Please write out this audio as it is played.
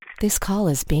This call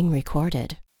is being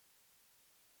recorded.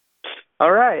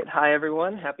 All right. Hi,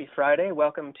 everyone. Happy Friday.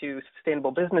 Welcome to Sustainable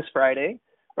Business Friday,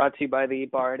 brought to you by the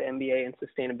BARD MBA in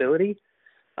Sustainability.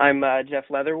 I'm Jeff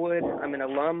Leatherwood. I'm an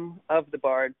alum of the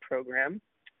BARD program,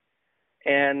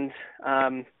 and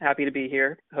happy to be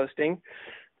here hosting.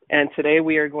 And today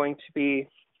we are going to be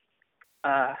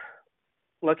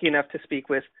lucky enough to speak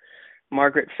with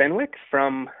Margaret Fenwick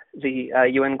from the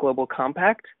UN Global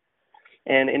Compact.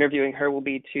 And interviewing her will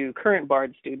be two current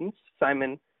BARD students,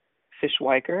 Simon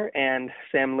Fishwiker and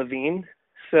Sam Levine.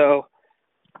 So,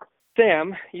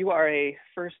 Sam, you are a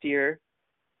first-year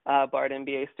BARD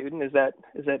MBA student. Is that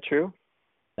true?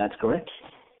 That's correct.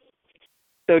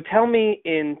 So, tell me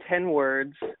in 10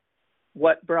 words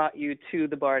what brought you to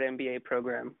the BARD MBA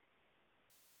program.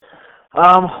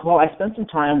 Well, I spent some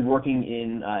time working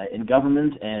in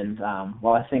government, and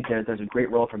while I think there's a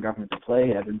great role for government to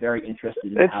play, I've been very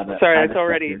interested in how the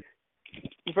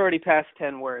You've already passed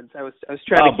 10 words. I was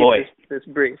trying to keep this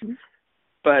brief,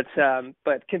 but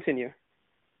continue.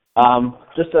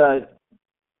 Just trying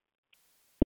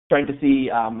to see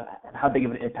how big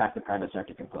of an impact the private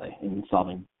sector can play in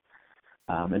solving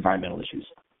environmental issues.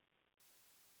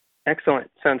 Excellent.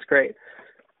 Sounds great.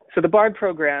 So the BARD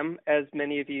program, as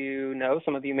many of you know,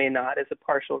 some of you may not, is a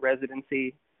partial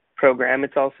residency program.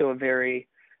 It's also a very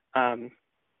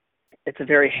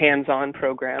hands-on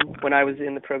program. When I was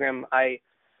in the program, I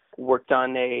worked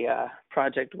on a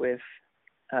project with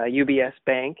UBS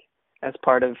Bank as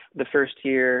part of the first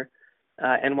year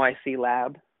NYC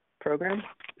Lab program.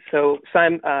 So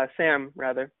Sam,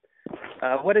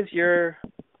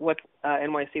 what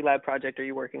NYC Lab project are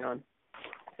you working on?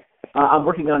 I'm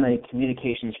working on a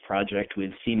communications project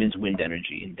with Siemens Wind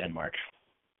Energy in Denmark.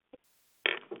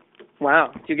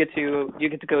 Wow. Do you get to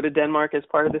go to Denmark as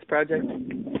part of this project?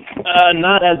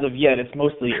 Not as of yet. It's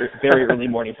mostly very early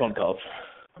morning phone calls.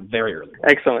 Very early.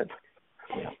 Excellent.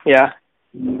 Yeah.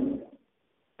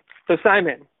 So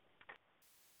Simon,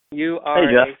 you are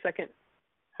a second.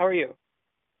 How are you?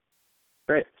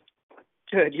 Great.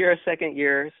 Good. You're a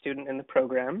second-year student in the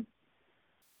program.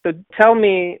 So tell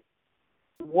me,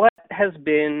 what has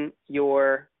been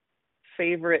your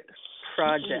favorite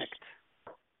project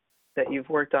that you've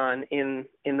worked on in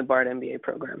the BARD MBA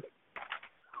program?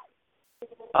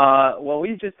 Well,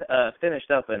 we just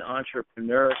finished up an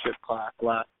entrepreneurship class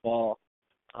last fall,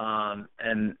 and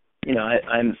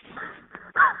I'm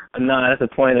not at the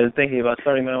point of thinking about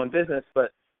starting my own business,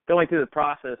 but going through the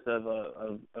process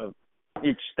of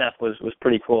each step was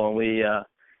pretty cool, and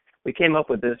we came up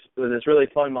with this really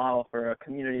fun model for a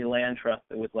community land trust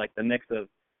that was like the mix of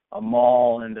a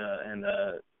mall and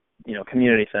a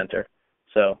community center.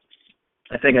 So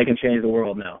I think I can change the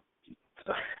world now.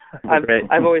 So, I've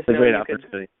always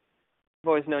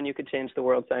known you could change the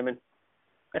world, Simon.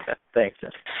 Thanks.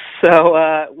 So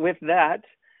with that,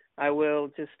 I will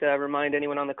just remind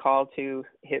anyone on the call to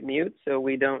hit mute so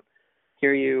we don't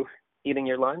hear you eating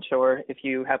your lunch, or if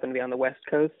you happen to be on the West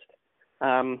Coast,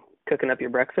 cooking up your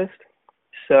breakfast.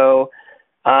 So,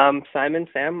 Simon,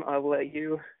 Sam, I will let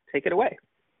you take it away.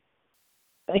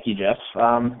 Thank you, Jeff.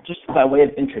 Just by way of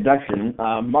introduction,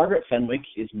 Margaret Fenwick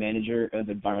is Manager of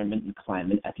Environment and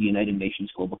Climate at the United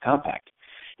Nations Global Compact.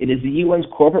 It is the UN's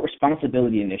corporate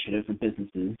responsibility initiative for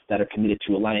businesses that are committed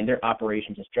to aligning their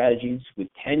operations and strategies with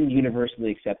 10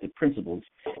 universally accepted principles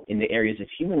in the areas of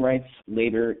human rights,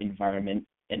 labor, environment,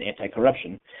 and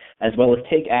anti-corruption, as well as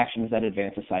take actions that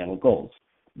advance societal goals.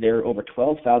 There are over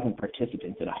 12,000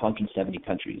 participants in 170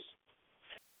 countries.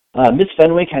 Ms.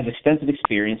 Fenwick has extensive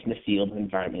experience in the field of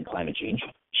environment and climate change.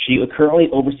 She currently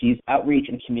oversees outreach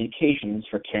and communications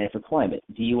for Caring for Climate,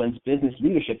 the UN's business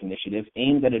leadership initiative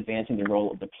aimed at advancing the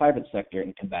role of the private sector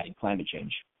in combating climate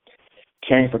change.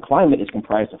 Caring for Climate is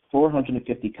comprised of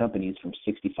 450 companies from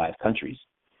 65 countries.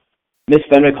 Ms.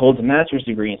 Fenwick holds a master's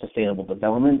degree in sustainable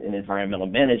development and environmental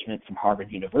management from Harvard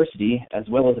University, as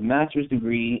well as a master's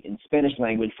degree in Spanish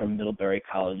language from Middlebury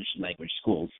College Language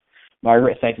Schools.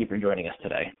 Margaret, thank you for joining us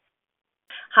today.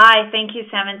 Hi, thank you,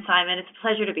 Sam and Simon. It's a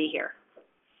pleasure to be here.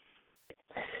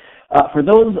 For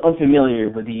those unfamiliar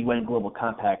with the UN Global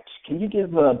Compact, can you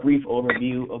give a brief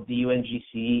overview of the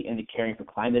UNGC and the Caring for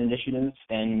Climate initiatives,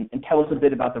 and tell us a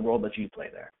bit about the role that you play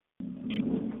there?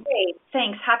 Great,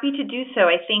 thanks. Happy to do so.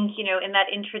 I think, in that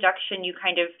introduction, you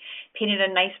kind of painted a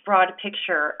nice broad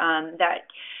picture that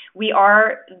we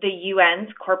are the UN's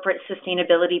corporate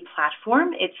sustainability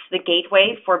platform. It's the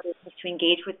gateway for business to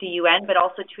engage with the UN, but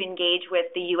also to engage with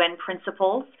the UN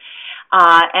principles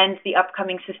and the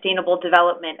upcoming Sustainable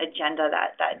Development Agenda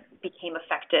that became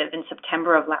effective in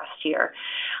September of last year.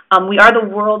 We are the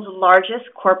world's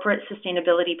largest corporate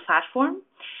sustainability platform.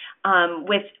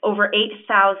 with over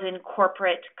 8,000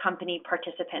 corporate company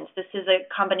participants. This is a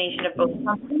combination of both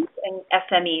companies and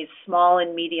SMEs, small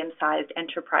and medium-sized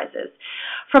enterprises.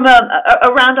 From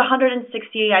around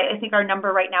 160, I think our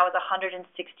number right now is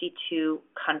 162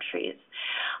 countries.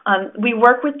 We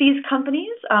work with these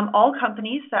companies, all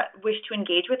companies that wish to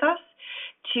engage with us,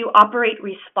 to operate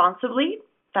responsibly.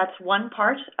 That's one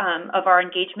part of our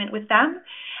engagement with them.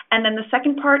 And then the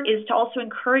second part is to also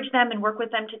encourage them and work with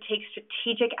them to take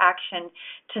strategic action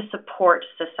to support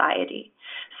society.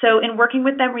 So in working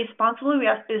with them responsibly, we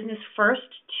ask business first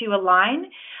to align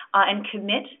and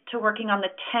commit to working on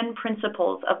the 10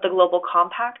 principles of the Global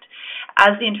Compact.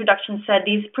 As the introduction said,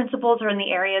 these principles are in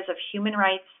the areas of human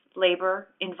rights, labor,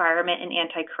 environment, and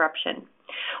anti-corruption.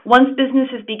 Once business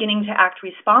is beginning to act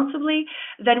responsibly,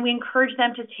 then we encourage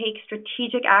them to take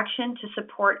strategic action to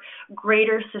support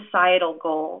greater societal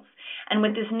goals. And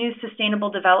with this new Sustainable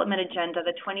Development Agenda,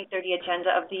 the 2030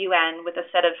 Agenda of the UN, with a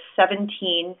set of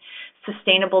 17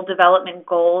 Sustainable Development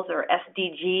Goals, or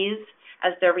SDGs,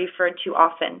 as they're referred to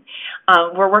often,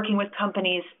 we're working with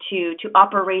companies to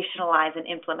operationalize and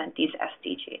implement these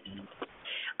SDGs.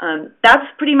 That's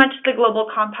pretty much the Global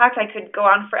Compact. I could go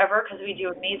on forever because we do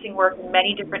amazing work in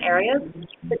many different areas.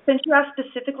 But since you asked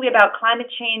specifically about climate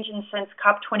change and since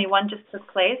COP21 just took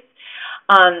place,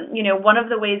 one of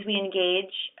the ways we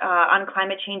engage on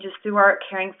climate change is through our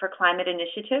Caring for Climate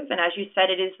initiative. And as you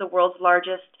said, it is the world's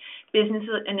largest business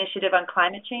initiative on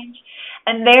climate change.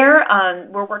 And there,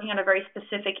 we're working on a very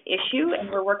specific issue, and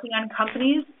we're working on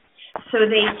companies so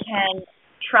they can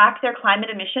track their climate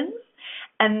emissions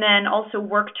and then also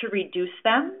work to reduce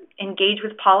them, engage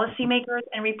with policymakers,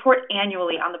 and report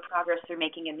annually on the progress they're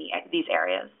making in these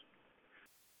areas.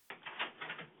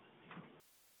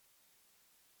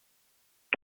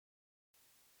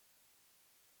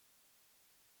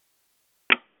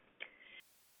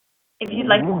 If you'd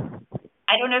like,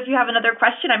 I don't know if you have another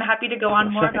question. I'm happy to go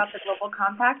on more about the Global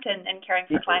Compact and caring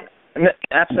for climate.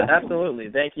 Absolutely.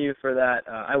 Thank you for that.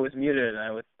 I was muted, and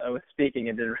I was speaking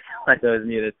and didn't realize I was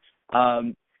muted.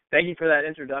 Thank you for that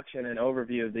introduction and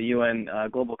overview of the UN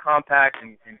Global Compact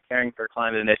and Caring for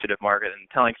Climate Initiative, Margaret, and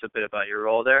telling us a bit about your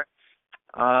role there.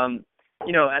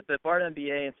 At the BARD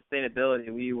MBA in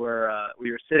Sustainability, we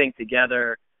were sitting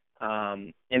together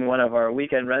in one of our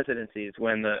weekend residencies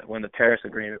when the Paris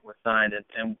Agreement was signed,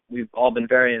 and we've all been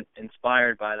very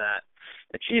inspired by that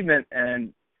achievement.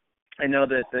 And I know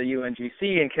that the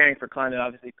UNGC and Caring for Climate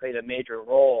obviously played a major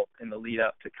role in the lead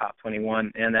up to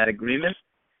COP21 and that agreement.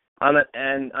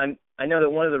 And I know that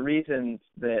one of the reasons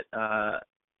that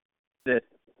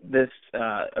this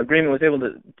agreement was able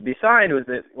to be signed was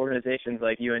that organizations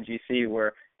like UNGC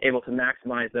were able to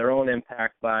maximize their own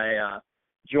impact by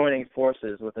joining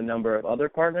forces with a number of other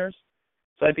partners.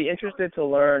 So I'd be interested to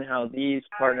learn how these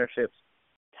partnerships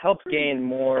help gain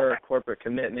more corporate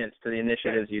commitments to the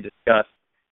initiatives you discussed,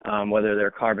 whether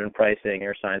they're carbon pricing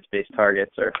or science-based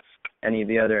targets or any of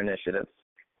the other initiatives.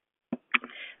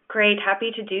 Great,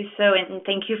 happy to do so, and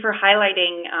thank you for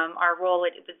highlighting our role.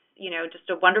 It was, just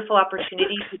a wonderful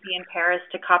opportunity to be in Paris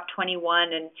to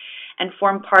COP21 and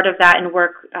form part of that and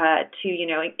work to,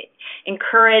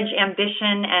 encourage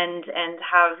ambition and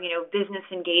have, business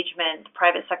engagement,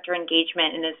 private sector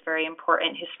engagement in this very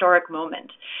important historic moment.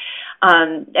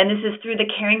 And this is through the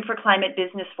Caring for Climate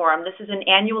Business Forum. This is an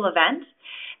annual event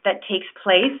that takes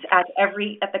place at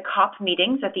the COP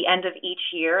meetings at the end of each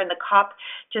year. And the COP,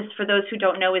 just for those who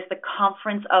don't know, is the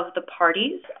Conference of the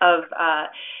Parties of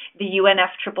the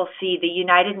UNFCCC, the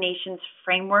United Nations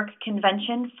Framework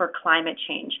Convention for Climate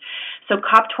Change. So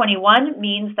COP21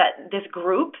 means that this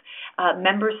group,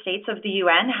 member states of the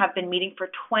UN, have been meeting for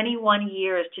 21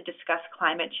 years to discuss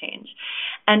climate change.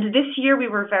 And this year we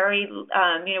were very,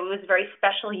 it was a very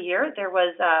special year. There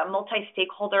was a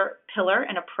multi-stakeholder pillar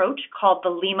and approach called the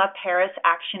Lima Paris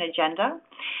Action Agenda.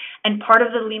 And part of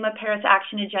the Lima Paris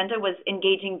Action Agenda was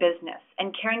engaging business.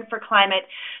 And Caring for Climate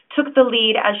took the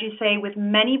lead, as you say, with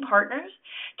many partners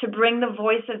to bring the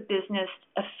voice of business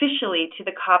officially to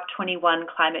the COP21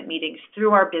 climate meetings through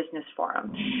our business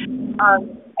forum.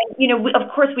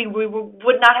 Of course, we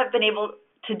would not have been able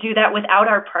to do that without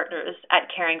our partners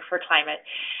at Caring for Climate.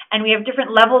 And we have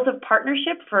different levels of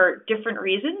partnership for different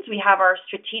reasons. We have our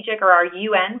strategic or our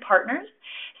UN partners.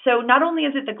 So not only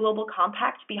is it the Global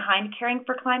Compact behind Caring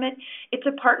for Climate, it's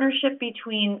a partnership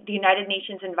between the United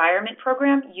Nations Environment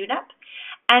Program, UNEP,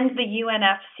 and the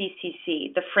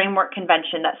UNFCCC, the Framework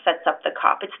Convention that sets up the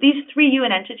COP. It's these three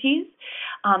UN entities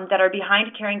that are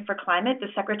behind Caring for Climate. The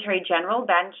Secretary General,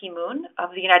 Ban Ki-moon, of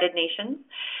the United Nations,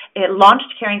 it launched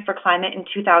Caring for Climate in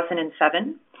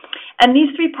 2007. And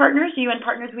these three partners, UN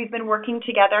partners, we've been working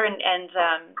together and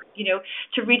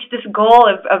to reach this goal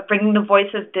of bringing the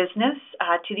voice of business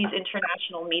to these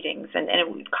international meetings. And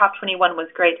COP21 was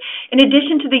great. In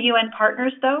addition to the UN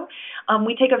partners, though,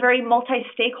 we take a very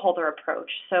multi-stakeholder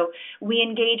approach. So we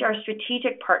engage our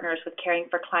strategic partners with Caring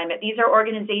for Climate. These are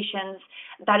organizations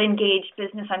that engage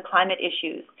business on climate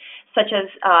issues, such as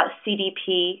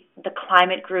CDP, the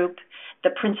Climate Group,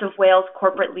 the Prince of Wales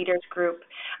Corporate Leaders Group,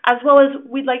 as well as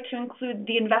we'd like to include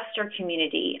the investor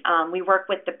community. We work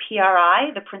with the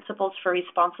PRI, the Principles for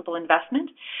Responsible Investment,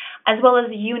 as well as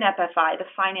the UNEP-FI, the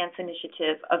Finance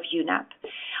Initiative of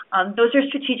UNEP. Those are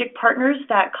strategic partners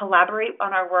that collaborate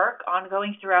on our work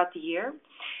ongoing throughout the year.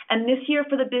 And this year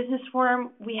for the Business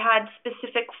Forum, we had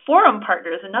specific forum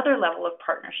partners, another level of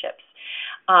partnerships,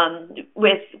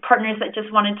 with partners that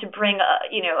just wanted to bring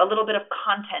a little bit of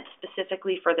content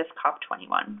specifically for this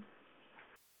COP21.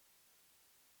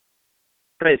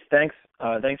 Great, thanks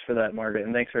for that, Margaret,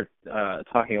 and thanks for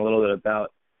talking a little bit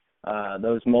about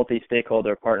those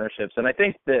multi-stakeholder partnerships. And I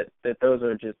think that those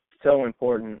are just so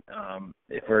important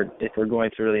if we're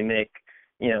going to really make,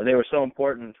 they were so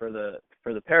important for the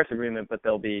Paris Agreement, but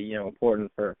they'll be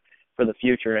important for the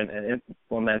future and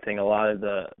implementing a lot of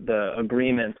the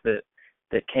agreements that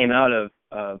came out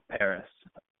of Paris.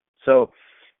 So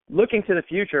looking to the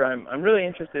future, I'm really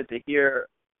interested to hear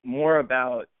more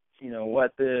about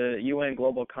what the UN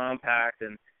Global Compact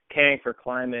and Caring for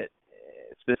Climate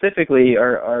specifically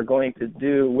are going to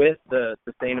do with the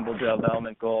Sustainable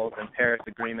Development Goals and Paris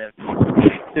Agreement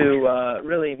to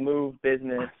really move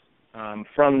business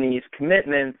from these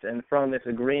commitments and from this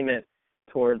agreement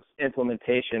towards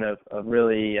implementation of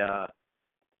really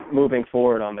moving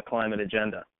forward on the climate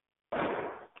agenda.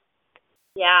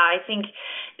 Yeah, I think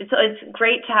it's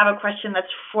great to have a question that's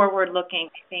forward-looking.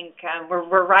 I think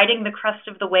we're riding the crest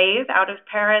of the wave out of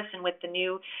Paris and with the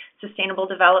new Sustainable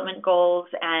Development Goals,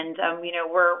 and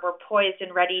we're poised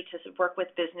and ready to work with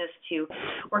business to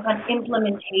work on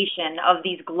implementation of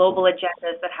these global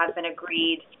agendas that have been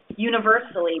agreed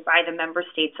universally by the member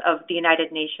states of the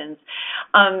United Nations.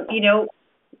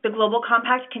 The Global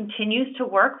Compact continues to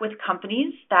work with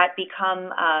companies that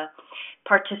become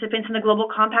participants in the Global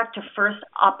Compact to first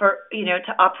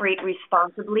operate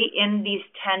responsibly in these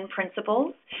 10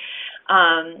 principles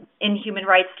in human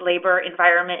rights, labor,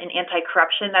 environment, and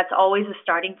anti-corruption. That's always a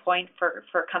starting point for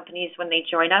companies when they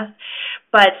join us.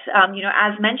 But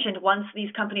as mentioned, once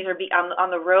these companies are on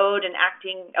the road and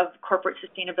acting of corporate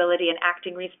sustainability and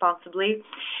acting responsibly,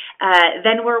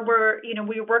 then we're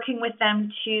working with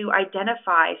them to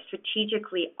identify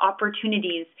strategically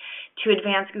opportunities to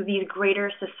advance these greater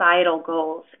societal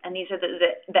goals. And these are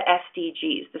the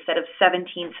SDGs, the set of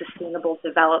 17 Sustainable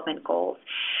Development Goals.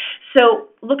 So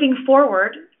looking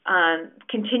forward,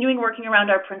 continuing working around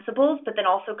our principles, but then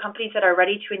also companies that are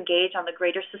ready to engage on the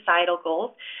greater societal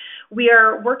goals, we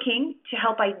are working to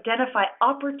help identify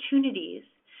opportunities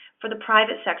for the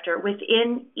private sector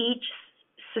within each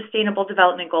Sustainable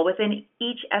Development Goal, within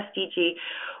each SDG,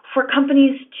 for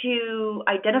companies to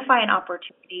identify an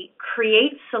opportunity,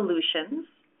 create solutions,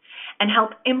 and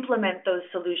help implement those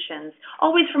solutions,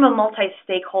 always from a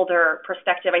multi-stakeholder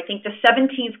perspective. I think the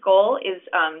 17th goal is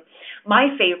my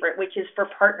favorite, which is for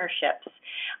partnerships,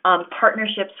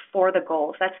 partnerships for the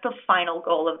goals. That's the final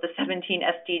goal of the 17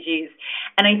 SDGs.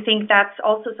 And I think that's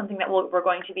also something that we're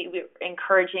going to be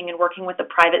encouraging and working with the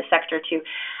private sector to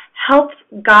help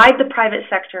guide the private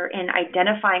sector in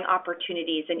identifying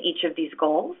opportunities in each of these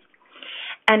goals,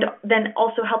 and then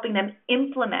also helping them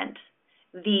implement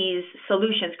these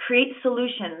solutions, create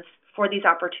solutions for these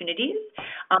opportunities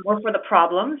or for the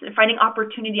problems. And finding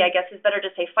opportunity, I guess, is better to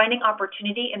say finding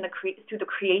opportunity through the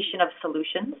creation of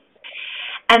solutions,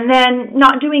 and then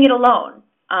not doing it alone.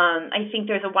 I think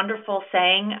there's a wonderful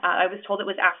saying. I was told it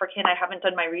was African. I haven't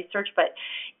done my research, but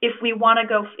if you want to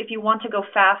go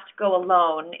fast, go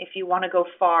alone. If you want to go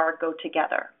far, go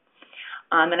together.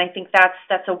 And I think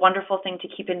that's a wonderful thing to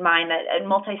keep in mind, that a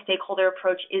multi-stakeholder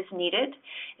approach is needed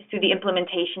through the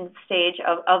implementation stage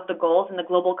of the goals, and the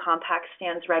Global Compact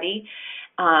stands ready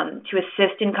to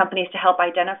assist in companies to help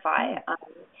identify.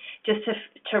 Just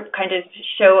to kind of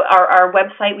show our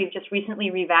website, we've just recently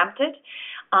revamped it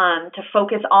to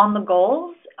focus on the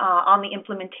goals, on the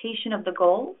implementation of the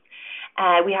goals.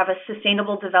 We have a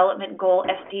Sustainable Development Goal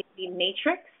SDG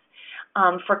matrix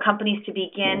for companies to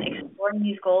begin exploring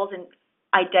these goals and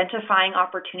identifying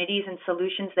opportunities and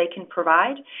solutions they can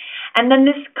provide. And then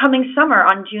this coming summer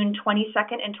on June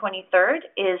 22nd and 23rd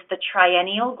is the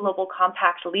Triennial Global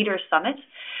Compact Leaders Summit,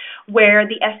 where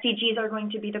the SDGs are going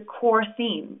to be the core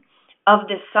theme of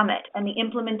this summit, and the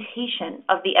implementation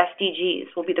of the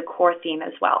SDGs will be the core theme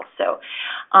as well. So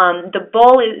the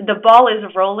ball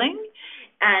is rolling,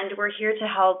 and we're here to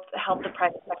help the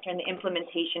private sector in the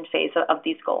implementation phase of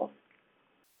these goals.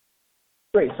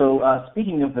 Great. So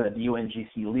speaking of the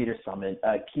UNGC Leaders Summit,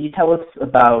 can you tell us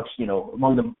about,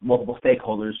 among the multiple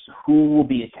stakeholders, who will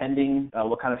be attending,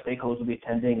 what kind of stakeholders will be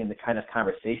attending, and the kind of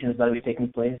conversations that will be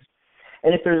taking place?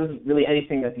 And if there's really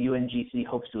anything that the UNGC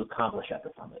hopes to accomplish at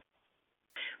the summit?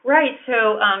 Right.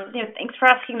 So, thanks for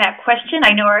asking that question.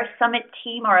 I know our summit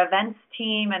team, our events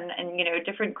team, and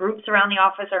different groups around the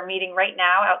office are meeting right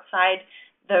now outside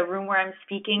the room where I'm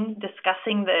speaking,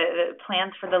 discussing the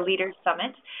plans for the Leaders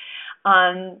Summit.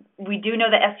 We do know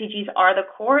that SDGs are the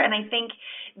core, and I think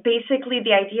basically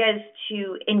the idea is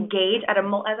to engage at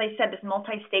as I said, this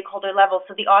multi-stakeholder level.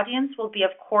 So the audience will be,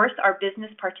 of course, our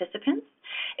business participants,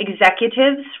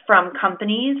 executives from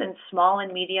companies and small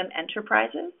and medium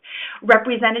enterprises,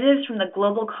 representatives from the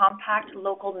Global Compact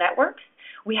local networks.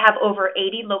 We have over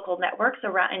 80 local networks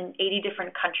around in 80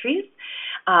 different countries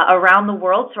around the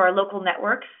world, so our local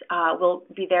networks will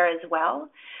be there as well.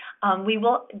 We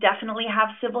will definitely have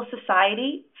civil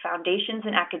society, foundations,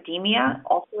 and academia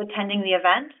also attending the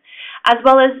event, as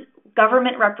well as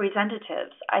government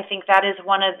representatives. I think that is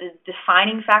one of the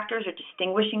defining factors or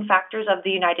distinguishing factors of the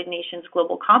United Nations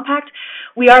Global Compact.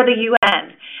 We are the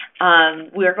UN.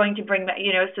 We are going to bring,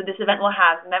 so this event will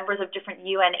have members of different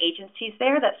UN agencies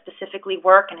there that specifically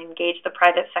work and engage the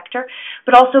private sector,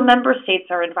 but also member states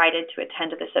are invited to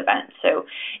attend this event. So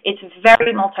it's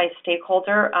very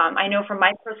multi-stakeholder. I know from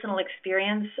my personal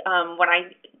experience, when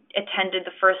I attended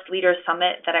the first Leaders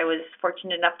Summit that I was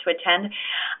fortunate enough to attend,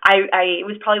 it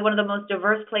was probably one of the most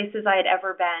diverse places I had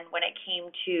ever been when it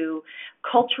came to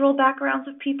cultural backgrounds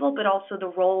of people, but also the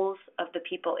roles of the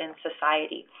people in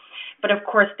society. But of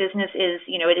course, business is,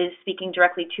 it is speaking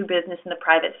directly to business in the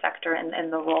private sector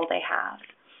and the role they have.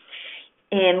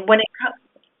 And when it comes,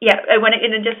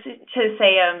 and just to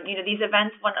say, these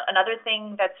events, another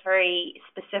thing that's very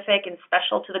specific and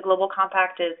special to the Global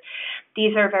Compact is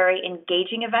these are very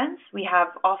engaging events. We have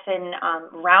often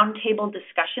roundtable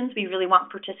discussions. We really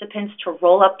want participants to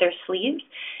roll up their sleeves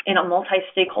in a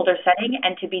multi-stakeholder setting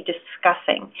and to be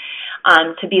discussing,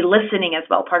 to be listening as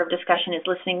well. Part of discussion is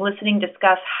listening,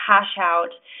 discuss, hash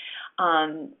out,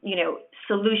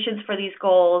 solutions for these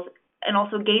goals, and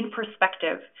also gain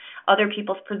perspective, other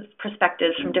people's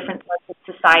perspectives from different parts of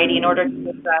society in order to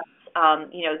address,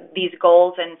 these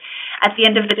goals and at the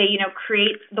end of the day,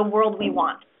 create the world we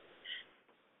want.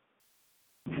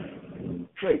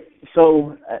 Great.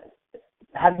 So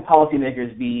having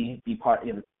policymakers be part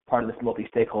of this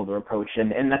multi-stakeholder approach,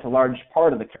 and that's a large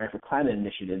part of the Caring for Climate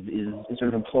initiative is sort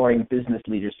of imploring business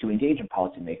leaders to engage in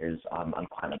policymakers on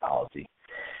climate policy.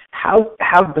 How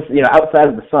outside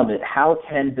of the summit, how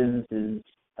can businesses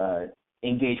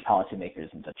engage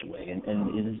policymakers in such a way?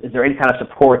 And is there any kind of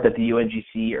support that the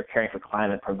UNGC or Caring for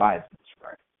Climate provides in this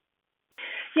regard?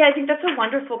 Yeah, I think that's a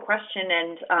wonderful question,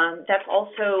 and that's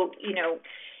also,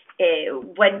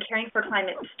 when Caring for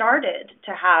Climate started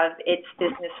to have its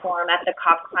business forum at the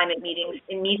COP climate meetings,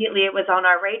 immediately it was on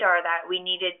our radar that we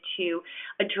needed to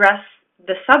address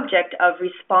the subject of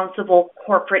responsible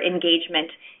corporate engagement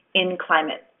in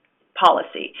climate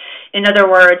policy. In other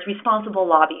words, responsible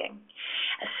lobbying.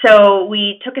 So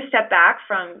we took a step back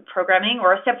from programming,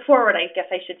 or a step forward, I guess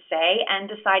I should say, and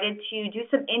decided to do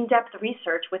some in-depth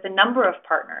research with a number of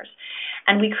partners.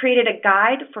 And we created a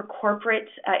guide for corporate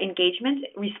engagement,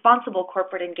 responsible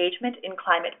corporate engagement in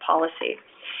climate policy.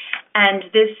 And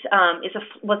this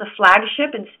was a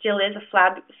flagship and still is a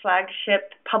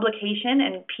flagship publication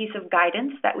and piece of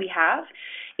guidance that we have.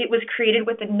 It was created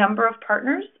with a number of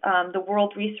partners, the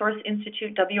World Resource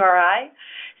Institute, WRI,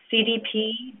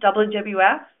 CDP,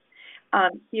 WWF,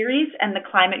 Series, and the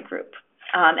Climate Group.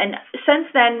 And since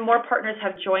then, more partners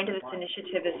have joined this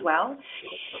initiative as well.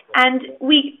 And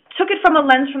we took it from a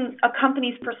lens from a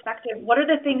company's perspective. What are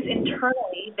the things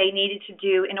internally they needed to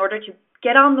do in order to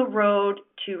get on the road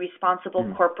to responsible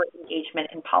corporate engagement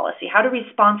in policy? How to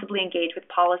responsibly engage with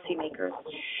policymakers?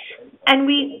 And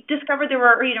we discovered there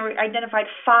were, identified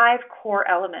 5 core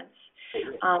elements,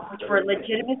 which were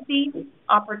legitimacy,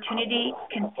 opportunity,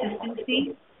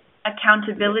 consistency,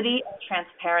 accountability, and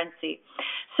transparency.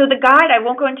 So the guide, I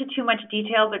won't go into too much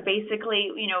detail, but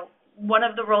basically, one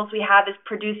of the roles we have is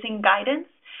producing guidance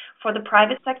for the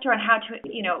private sector on how to,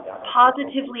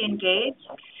 positively engage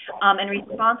and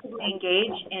responsibly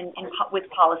engage with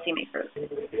policymakers.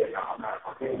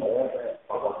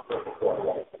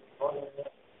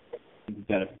 We've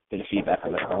got a bit of feedback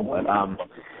on that call, but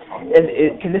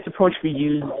can this approach be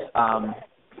used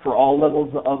for all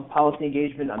levels of policy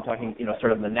engagement? I'm talking,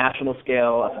 sort of the national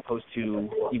scale as opposed to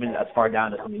even as far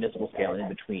down as the municipal scale and in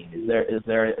between. Is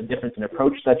there a difference in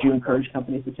approach that you encourage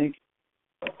companies to take?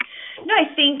 No,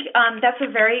 I think that's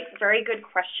a very, very good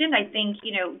question. I think,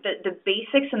 the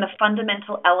basics and the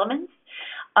fundamental elements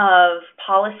of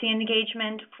policy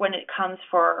engagement when it comes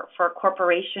for a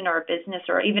corporation or a business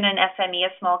or even an SME, a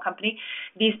small company,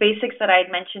 these basics that I had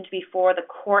mentioned before, the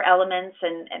core elements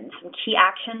and some key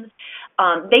actions,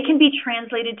 they can be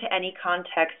translated to any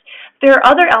context. There are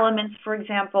other elements, for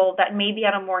example, that may be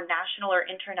at a more national or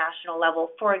international level.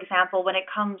 For example, when it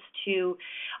comes to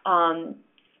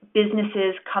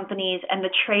businesses, companies, and the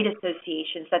trade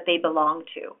associations that they belong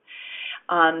to.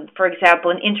 For example,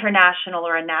 an international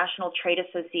or a national trade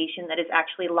association that is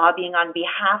actually lobbying on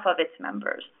behalf of its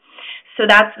members. So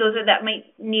that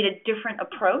might need a different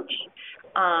approach.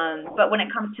 But when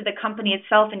it comes to the company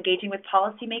itself engaging with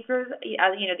policymakers,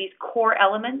 these core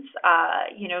elements,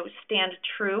 stand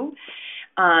true.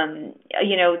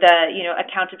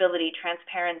 Accountability,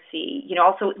 transparency,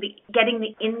 also getting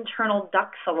the internal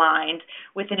ducks aligned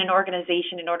within an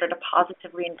organization in order to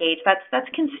positively engage. That's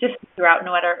consistent throughout,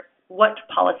 no matter what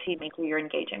policymaker you're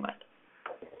engaging with.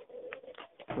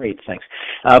 Great, thanks.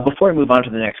 Before I move on to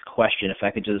the next question, if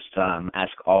I could just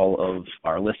ask all of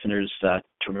our listeners to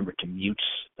remember to mute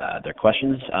their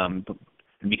questions.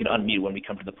 We can unmute when we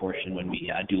come to the portion when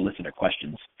we do listener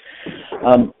questions.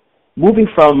 Moving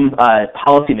from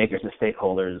policymakers to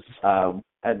stakeholders,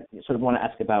 I sort of want to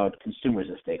ask about consumers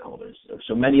as stakeholders.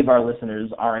 So many of our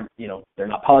listeners aren't, they're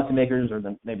not policymakers, or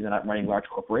maybe they're not running large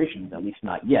corporations, at least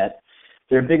not yet.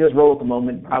 Their biggest role at the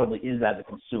moment probably is as a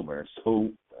consumer. So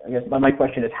I guess my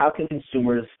question is, how can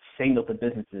consumers signal to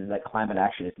businesses that climate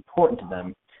action is important to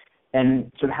them? And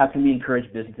sort of how can we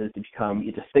encourage businesses to become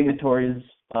either signatories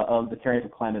of the Paris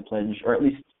Climate Pledge, or at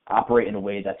least operate in a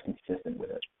way that's consistent with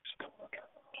it?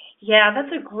 Yeah,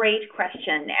 that's a great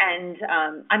question. And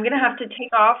I'm going to have to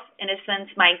take off, in a sense,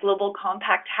 my Global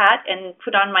Compact hat and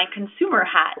put on my consumer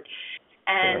hat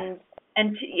and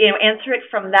answer it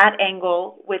from that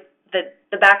angle with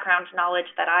the background knowledge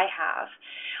that I have.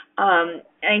 And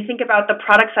I think about the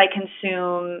products I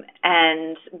consume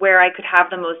and where I could have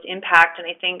the most impact. And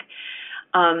I think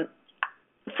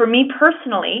for me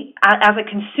personally, as a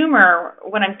consumer,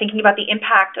 when I'm thinking about the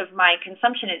impact of my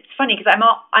consumption, it's funny because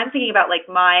I'm thinking about like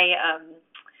my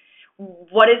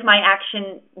what is my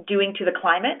action doing to the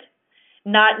climate,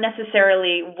 not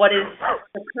necessarily what is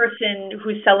the person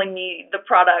who's selling me the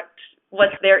product,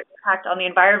 what's their impact on the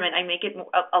environment. I make it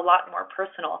a lot more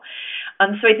personal.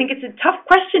 So I think it's a tough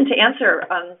question to answer.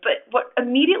 But what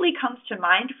immediately comes to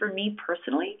mind for me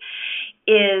personally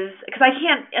is, because I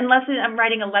can't, unless I'm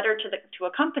writing a letter to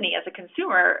a company as a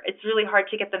consumer, it's really hard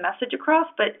to get the message across.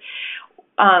 But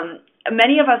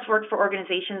many of us work for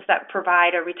organizations that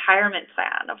provide a retirement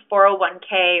plan, a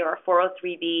 401k or a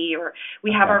 403b, or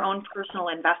we have our own personal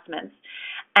investments.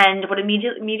 And what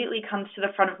immediately comes to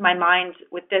the front of my mind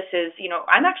with this is,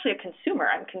 I'm actually a consumer.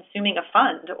 I'm consuming a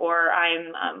fund, or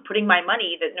I'm putting my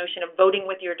money, the notion of voting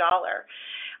with your dollar.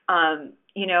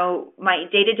 My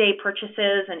day-to-day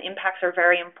purchases and impacts are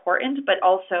very important, but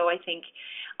also I think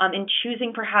in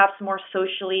choosing perhaps more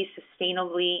socially,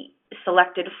 sustainably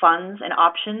selected funds and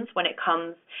options when it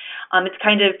comes, it's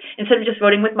kind of, instead of just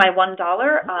voting with my $1,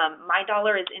 my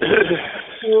dollar is in a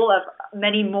pool of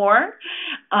many more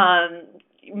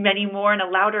in a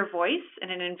louder voice,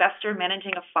 and an investor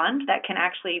managing a fund that can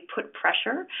actually put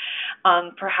pressure.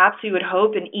 Perhaps we would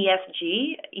hope in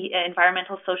ESG,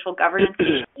 environmental social governance,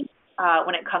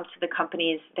 when it comes to the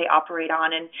companies they operate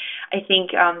on. And I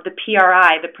think the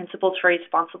PRI, the Principles for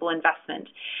Responsible Investment,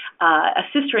 a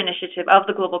sister initiative of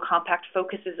the Global Compact,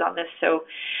 focuses on this. So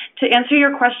to answer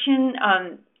your question,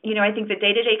 I think the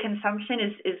day-to-day consumption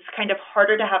is kind of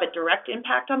harder to have a direct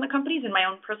impact on the companies, in my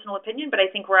own personal opinion, but I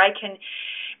think where I can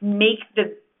make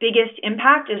the biggest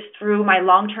impact is through my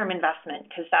long-term investment,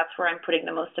 because that's where I'm putting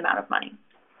the most amount of money.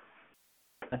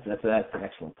 That's an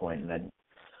excellent point, and I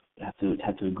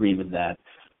have to agree with that.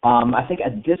 I think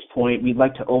at this point, we'd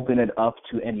like to open it up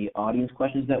to any audience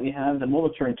questions that we have, and we'll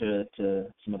return to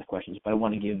some other questions, but I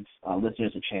want to give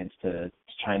listeners a chance to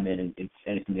chime in if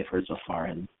anything they've heard so far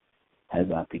has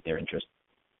piqued their interest.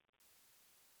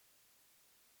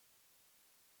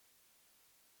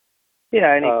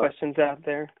 Yeah, any questions out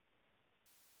there?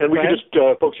 And we can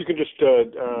just, folks, you can just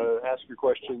ask your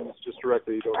questions just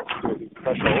directly. You don't have to do anything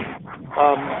special.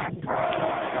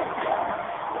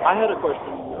 I had a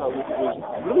question which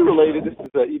was really related. This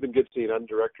is Eben Goodstein. I'm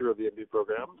director of the MBA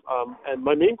program. And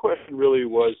my main question really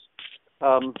was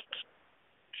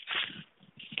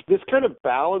this kind of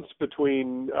balance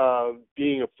between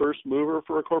being a first mover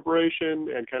for a corporation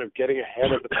and kind of getting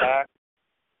ahead of the pack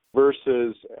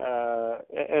versus,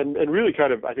 and really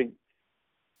kind of, I think,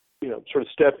 sort of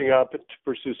stepping up to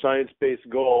pursue science-based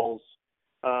goals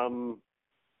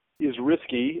is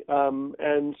risky.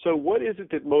 And so what is it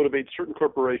that motivates certain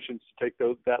corporations to take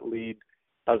that lead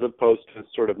as opposed to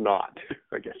sort of not,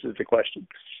 I guess is the question.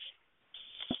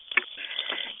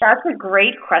 That's a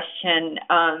great question.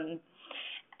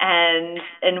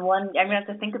 And one, I'm going to have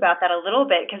to think about that a little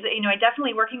bit because, I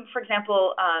definitely working, for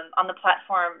example, on the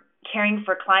platform Caring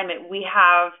for Climate,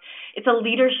 it's a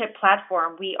leadership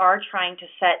platform. We are trying to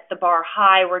set the bar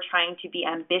high. We're trying to be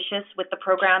ambitious with the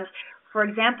programs, for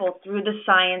example, through the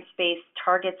Science-Based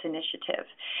Targets Initiative.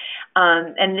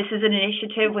 And this is an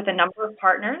initiative with a number of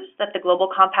partners that the Global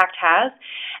Compact has,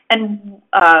 and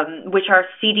which are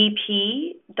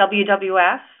CDP,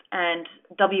 WWF, and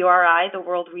WRI, the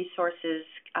World Resources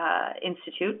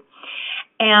Institute.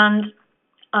 And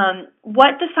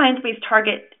what the Science-Based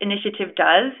Target Initiative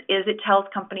does is it tells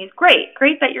companies, great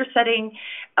that you're setting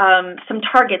some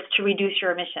targets to reduce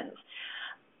your emissions.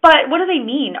 But what do they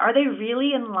mean? Are they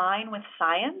really in line with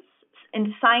science? And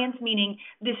science meaning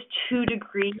this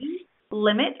 2-degree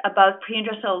limit above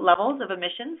pre-industrial levels of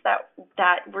emissions that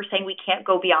we're saying we can't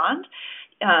go beyond.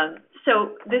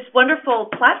 So this wonderful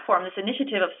platform, this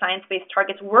initiative of science-based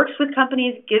targets, works with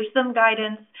companies, gives them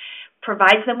guidance,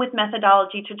 provides them with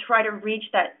methodology to try to reach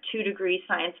that 2-degree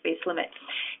science-based limit.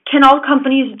 Can all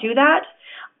companies do that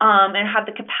and have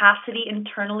the capacity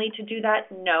internally to do that?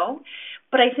 No.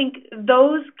 But I think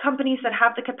those companies that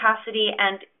have the capacity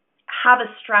and have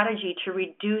a strategy to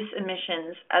reduce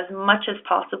emissions as much as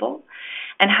possible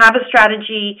and have a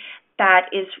strategy that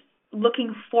is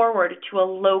looking forward to a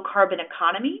low-carbon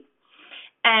economy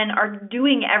and are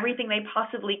doing everything they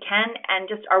possibly can and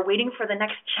just are waiting for the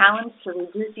next challenge to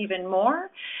reduce even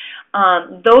more,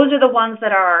 those are the ones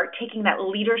that are taking that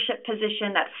leadership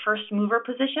position, that first mover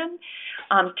position,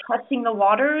 testing the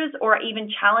waters or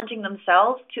even challenging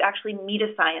themselves to actually meet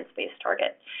a science-based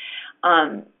target.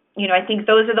 I think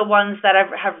those are the ones that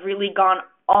have really gone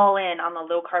all in on the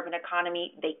low-carbon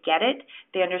economy. They get it.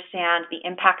 They understand the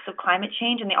impacts of climate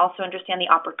change, and they also understand the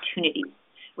opportunities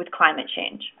with climate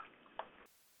change.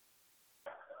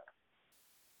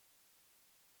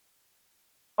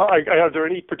 Are there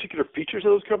any particular features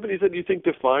of those companies that you think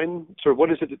define? So what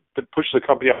is it that pushes a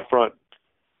company up front?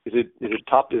 Is it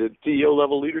CEO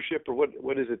level leadership, or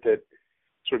what is it that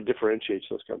sort of differentiates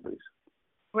those companies?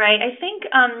 Right. I think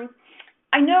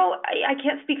I know I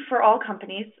can't speak for all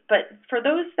companies, but for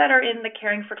those that are in the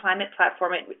Caring for Climate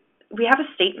platform, we have a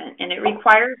statement, and it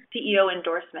requires CEO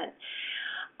endorsement.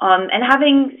 And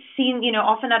having seen,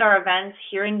 often at our events,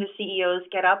 hearing the CEOs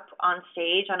get up on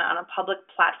stage on a public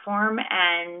platform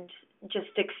and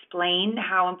just explain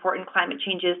how important climate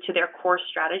change is to their core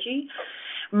strategy,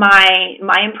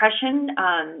 my impression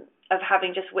of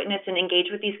having just witnessed and engaged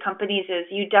with these companies is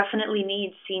you definitely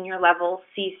need senior level,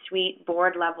 C-suite,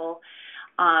 board level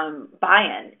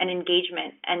buy-in and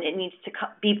engagement, and it needs to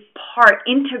be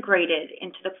integrated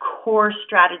into the core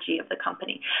strategy of the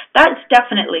company. That's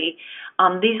definitely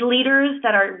these leaders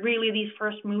that are really these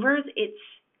first movers.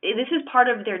 This is part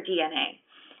of their DNA,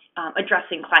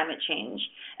 addressing climate change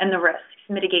and the risks,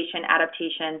 mitigation,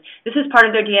 adaptation. This is part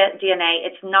of their DNA.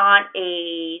 It's not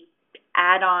a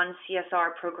add-on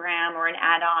CSR program or an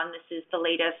add-on. This is the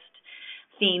latest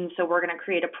theme, so we're going to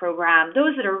create a program.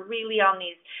 Those that are really on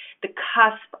the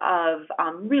cusp of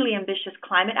really ambitious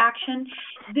climate action,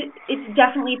 it's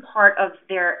definitely part of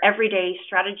their everyday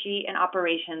strategy and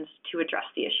operations to address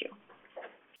the issue.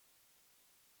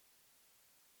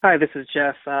 Hi, this is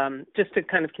Jeff. Just to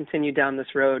kind of continue down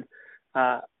this road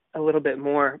a little bit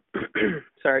more,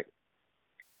 sorry.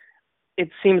 It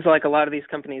seems like a lot of these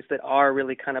companies that are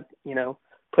really kind of,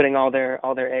 putting all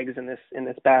their eggs in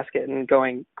this basket and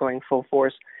going full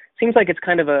force, seems like it's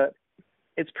kind of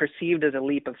it's perceived as a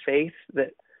leap of faith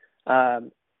that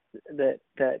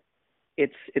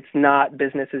it's not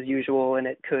business as usual and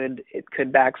it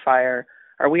could backfire.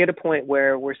 Are we at a point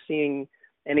where we're seeing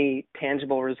any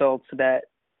tangible results that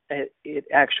it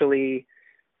actually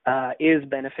is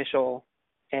beneficial,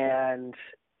 and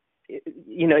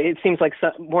it seems like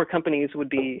more companies would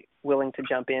be willing to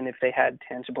jump in if they had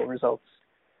tangible results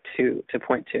to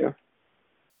point to?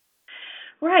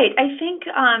 Right. I think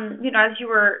as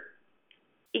your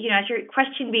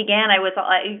question began, I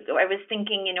was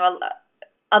thinking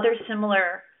other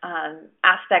similar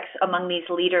aspects among these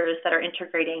leaders that are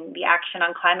integrating the action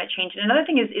on climate change. And another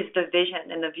thing is the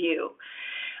vision and the view.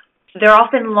 They're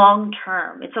often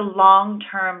long-term. It's a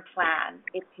long-term plan.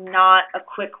 It's not a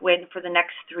quick win for the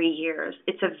next 3 years.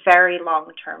 It's a very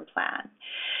long-term plan.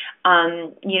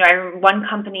 One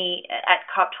company at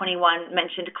COP21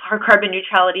 mentioned carbon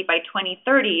neutrality by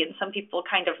 2030, and some people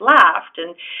kind of laughed.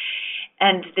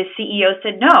 And the CEO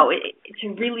said, no, to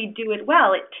really do it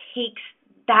well, it takes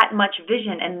that much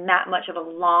vision and that much of a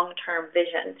long-term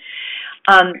vision.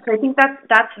 So I think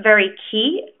that's very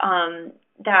key,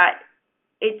 that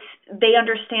they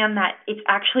understand that it's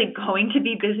actually going to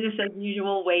be business as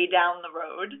usual way down the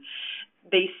road.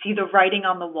 They see the writing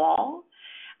on the wall.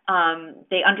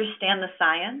 They understand the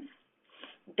science.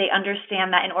 They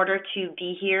understand that in order to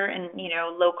be here in,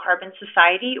 low carbon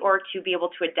society, or to be able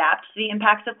to adapt to the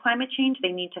impacts of climate change,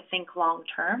 they need to think long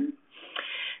term.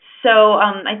 So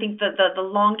I think the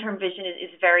long term vision is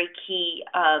very key,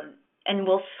 and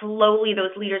those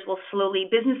leaders will slowly,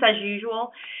 business as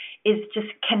usual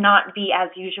cannot be as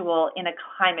usual in a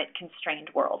climate constrained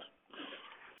world.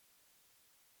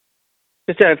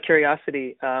 Just out of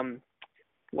curiosity, do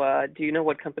you know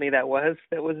what company that was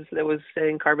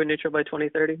saying carbon neutral by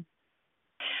 2030?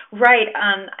 Right.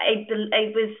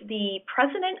 I was the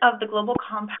president of the Global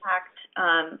Compact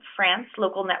France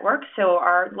local network. So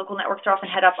our local networks are often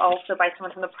head up also by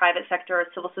someone from the private sector or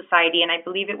civil society, and I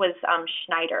believe it was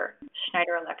Schneider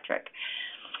Electric.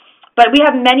 But we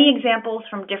have many examples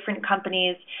from different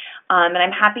companies, and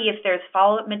I'm happy if there's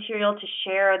follow-up material to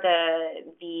share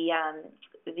the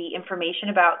information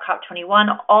about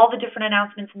COP21, all the different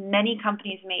announcements many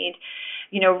companies made,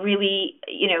 really,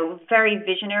 very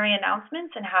visionary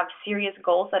announcements, and have serious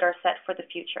goals that are set for the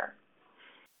future.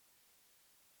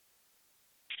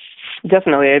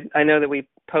 Definitely. I know that we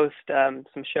post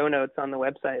some show notes on the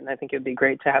website, and I think it would be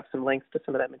great to have some links to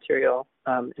some of that material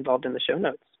involved in the show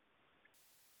notes.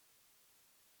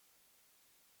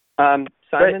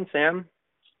 Simon, Sam?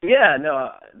 Yeah, no,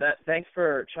 thanks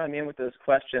for chiming in with those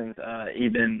questions,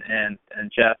 Eben and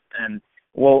Jeff, and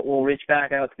we'll reach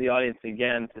back out to the audience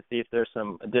again to see if there's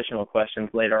some additional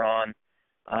questions later on.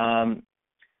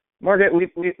 Margaret,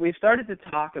 we've started to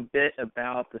talk a bit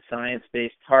about the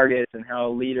science-based targets and how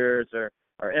leaders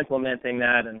are implementing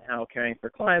that, and how Caring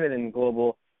for Climate and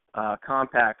Global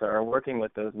Compact are working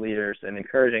with those leaders and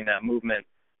encouraging that movement.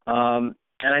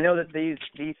 And I know that these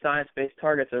science-based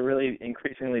targets are really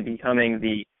increasingly becoming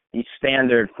the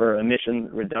standard for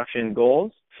emission reduction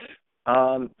goals.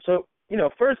 So,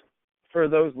 first, for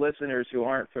those listeners who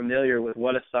aren't familiar with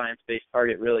what a science-based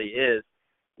target really is,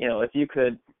 if you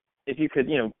could,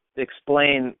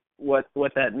 explain what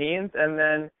that means, and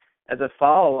then as a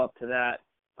follow-up to that,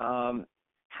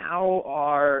 how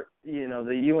are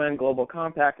the UN Global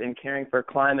Compact and Caring for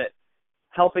Climate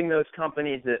helping those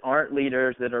companies that aren't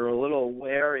leaders, that are a little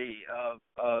wary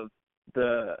of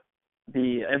the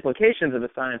implications of a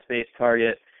science-based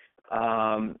target?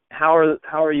 How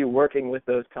are you working with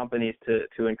those companies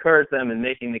to encourage them and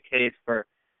making the case for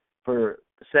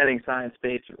setting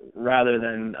science-based rather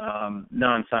than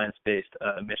non-science-based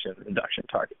emission reduction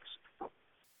targets?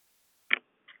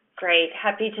 Great.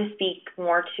 Happy to speak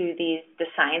more to the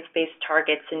Science-Based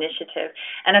Targets Initiative.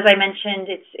 And as I mentioned,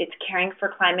 it's Caring for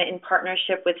Climate in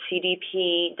partnership with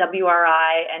CDP,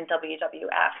 WRI, and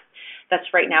WWF.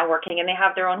 That's right now working. And they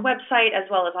have their own website, as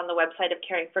well as on the website of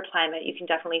Caring for Climate. You can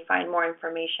definitely find more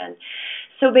information.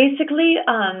 So basically,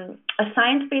 a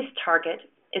science-based target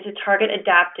is a target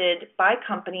adapted by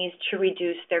companies to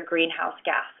reduce their greenhouse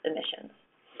gas emissions.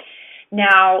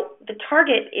 Now, the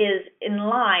target is in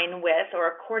line with, or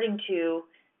according to,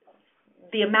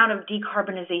 the amount of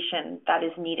decarbonization that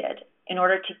is needed in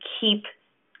order to keep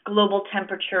global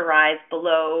temperature rise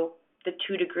below the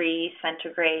 2 degree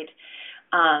centigrade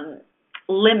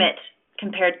limit.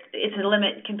 It's a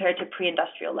limit compared to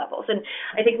pre-industrial levels. And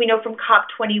I think we know from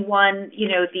COP21,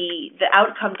 the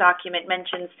outcome document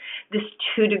mentions this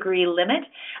 2 degree limit,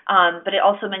 but it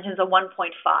also mentions a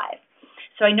 1.5.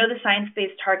 So I know the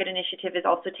Science-Based Target Initiative is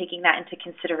also taking that into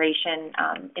consideration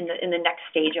in the next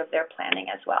stage of their planning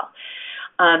as well.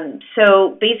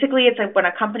 So basically, it's like when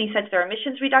a company sets their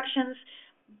emissions reductions,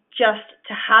 just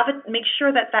to make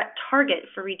sure that target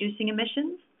for reducing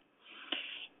emissions,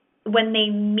 when they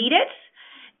meet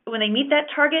that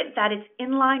target, that it's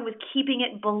in line with keeping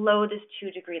it below this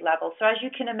 2 degree level. So as you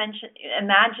can imagine,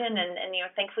 and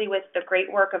thankfully with the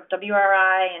great work of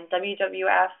WRI and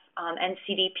WWF and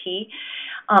CDP,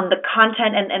 the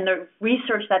content and the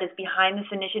research that is behind this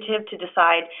initiative to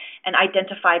decide and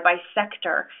identify by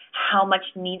sector how much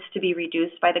needs to be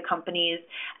reduced by the companies,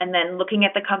 and then looking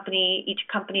at each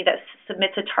company that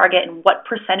submits a target and what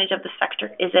percentage of the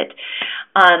sector is it.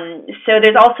 So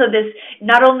there's also this,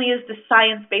 not only is the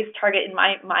science-based target in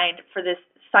my mind for this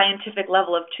scientific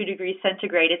level of 2 degrees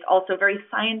centigrade, it's also very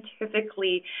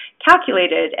scientifically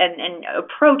calculated and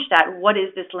approached at what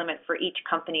is this limit for each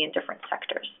company in different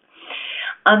sectors.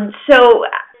 So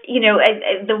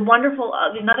the wonderful,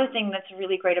 another thing that's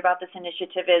really great about this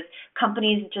initiative is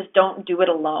companies just don't do it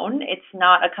alone. It's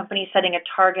not a company setting a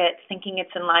target, thinking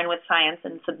it's in line with science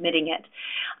and submitting it.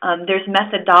 There's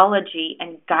methodology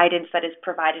and guidance that is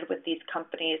provided with these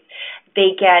companies.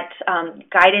 They get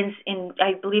guidance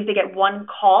I believe they get one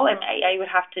call, and I would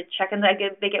have to check, and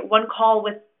they get one call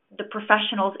with the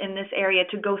professionals in this area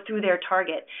to go through their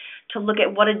target, to look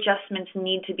at what adjustments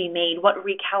need to be made, what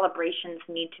recalibrations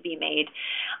need to be made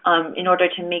in order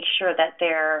to make sure that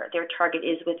their target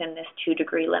is within this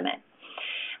 2-degree limit.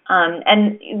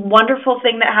 And wonderful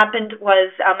thing that happened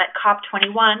was at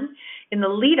COP21, in the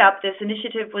lead up, this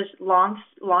initiative was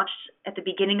launched at the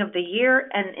beginning of the year,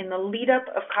 and in the lead up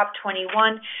of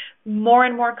COP21, more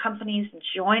and more companies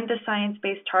joined the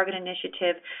Science-Based Target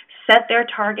Initiative, set their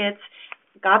targets,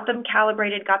 got them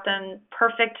calibrated, got them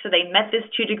perfect, so they met this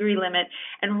 2-degree limit.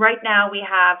 And right now we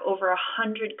have over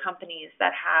 100 companies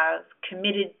that have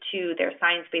committed to their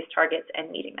science-based targets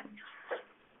and meeting them.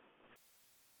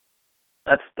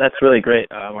 That's really great,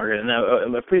 Margaret. And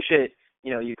I appreciate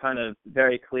you kind of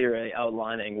very clearly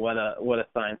outlining what a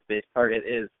science-based target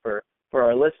is for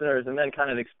our listeners, and then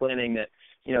kind of explaining that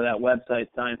that website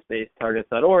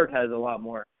sciencebasedtargets.org has a lot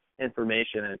more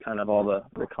information and kind of all the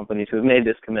companies who have made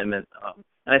this commitment.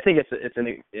 And I think it's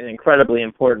an incredibly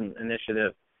important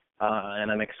initiative,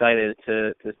 and I'm excited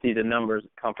to see the numbers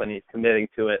of companies committing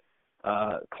to it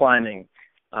climbing.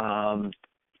 I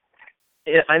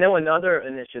know another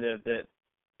initiative that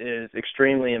is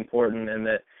extremely important and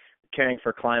that Caring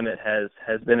for Climate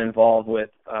has been involved with,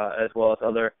 as well as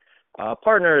other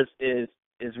partners, is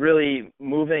really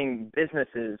moving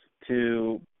businesses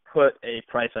to put a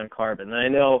price on carbon. And I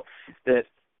know that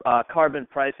carbon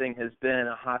pricing has been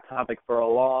a hot topic for a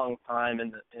long time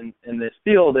in this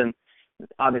field, and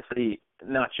obviously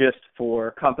not just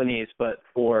for companies, but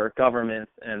for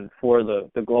governments and for the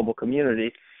global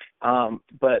community.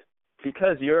 But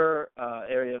because your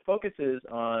area of focus is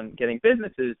on getting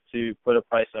businesses to put a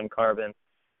price on carbon,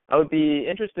 I would be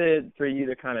interested for you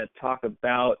to kind of talk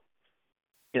about,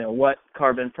 what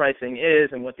carbon pricing is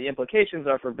and what the implications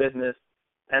are for business,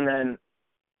 and then,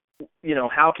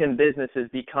 how can businesses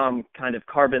become kind of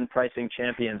carbon pricing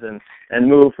champions and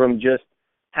move from just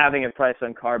having a price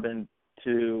on carbon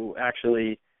to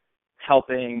actually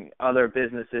helping other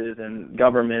businesses and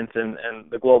governments and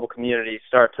the global community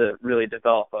start to really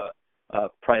develop a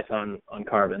price on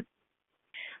carbon.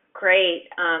 Great.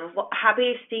 Well,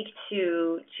 happy to speak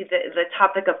to the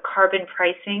topic of carbon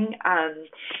pricing.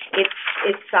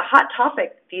 It's a hot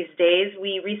topic these days.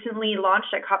 We recently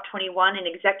launched at COP21 an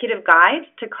executive guide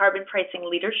to carbon pricing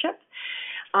leadership.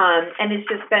 And it's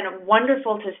just been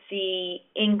wonderful to see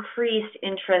increased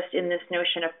interest in this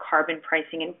notion of carbon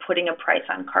pricing and putting a price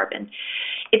on carbon.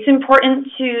 It's important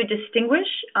to distinguish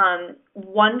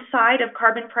one side of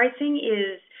carbon pricing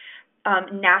is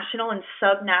national and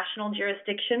subnational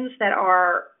jurisdictions that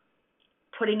are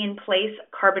putting in place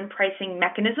carbon pricing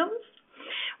mechanisms.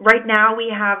 Right now,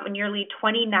 we have nearly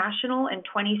 20 national and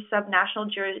 20 subnational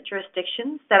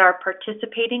jurisdictions that are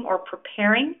participating or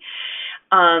preparing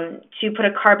to put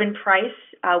a carbon price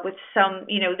with some,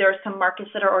 there are some markets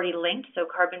that are already linked. So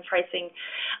carbon pricing,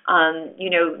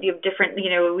 you have different,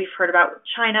 we've heard about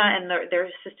China and their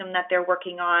system that they're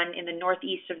working on. In the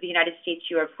northeast of the United States,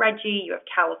 you have RGGI, you have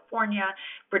California,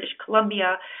 British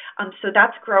Columbia. So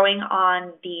that's growing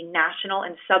on the national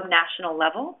and subnational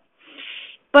level.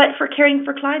 But for Caring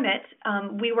for Climate,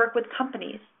 we work with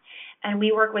companies and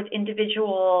we work with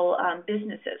individual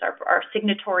businesses. Our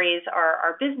signatories are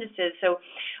our businesses. So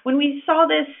when we saw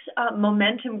this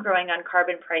momentum growing on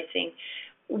carbon pricing,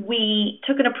 we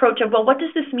took an approach of, well, what does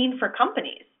this mean for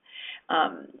companies?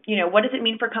 What does it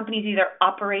mean for companies either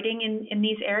operating in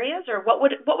these areas, or what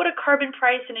would a carbon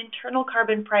price, an internal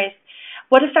carbon price,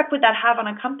 what effect would that have on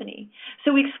a company?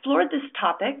 So we explored this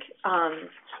topic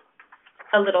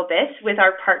a little bit with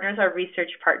our partners, our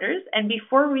research partners, and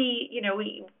before we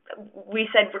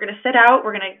said we're going to set out,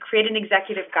 we're going to create an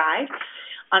executive guide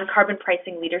on carbon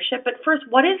pricing leadership. But first,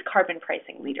 what is carbon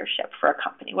pricing leadership for a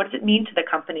company? What does it mean to the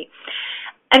company?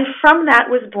 And from that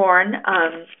was born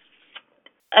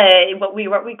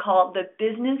what we call the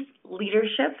business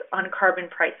leadership on carbon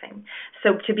pricing.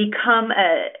 So to become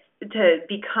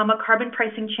a carbon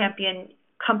pricing champion,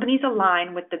 companies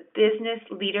align with the business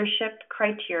leadership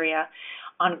criteria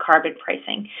on carbon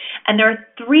pricing. And there are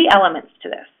 3 elements to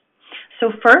this.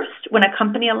 So first, when a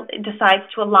company decides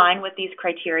to align with these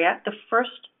criteria, the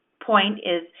first point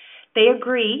is they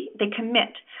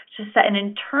commit to set an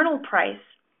internal price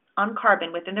on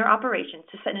carbon within their operations,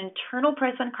 to set an internal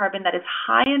price on carbon that is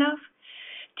high enough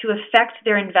to affect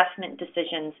their investment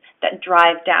decisions that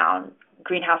drive down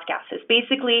greenhouse gases.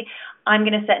 Basically, I'm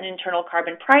going to set an internal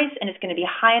carbon price, and it's going to be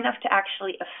high enough to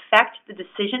actually affect the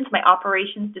decisions, my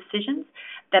operations decisions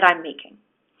that I'm making.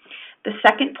 The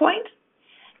second point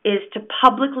is to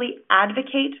publicly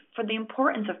advocate for the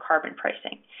importance of carbon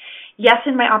pricing. Yes,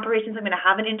 in my operations, I'm going to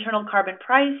have an internal carbon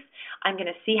price. I'm going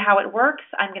to see how it works.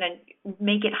 I'm going to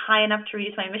make it high enough to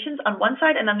reduce my emissions on one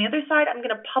side, and on the other side, I'm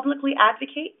going to publicly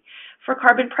advocate for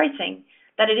carbon pricing,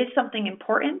 that it is something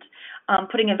important.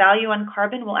 Putting a value on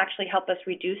carbon will actually help us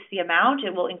reduce the amount.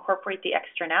 It will incorporate the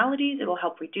externalities. It will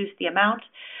help reduce the amount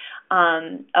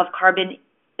of carbon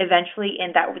eventually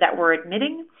in that we're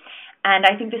emitting. And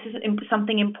I think this is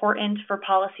something important for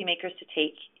policymakers to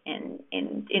take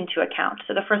into account.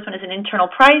 So the first one is an internal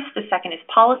price. The second is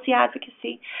policy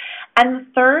advocacy. And the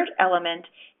third element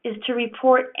is to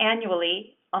report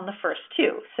annually on the first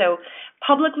two. So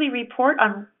publicly report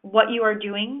on what you are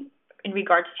doing in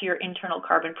regards to your internal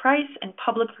carbon price, and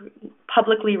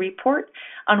publicly report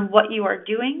on what you are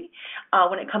doing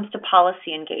when it comes to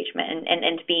policy engagement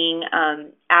and being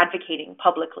advocating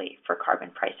publicly for carbon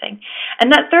pricing.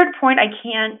 And that third point, I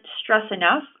can't stress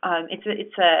enough.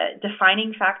 It's a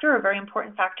defining factor, a very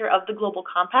important factor of the Global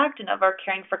Compact and of our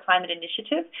Caring for Climate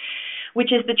initiative,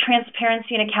 which is the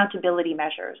transparency and accountability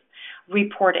measures,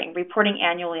 reporting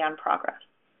annually on progress.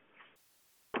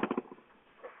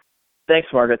 Thanks,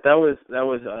 Margaret. That was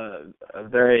a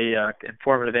very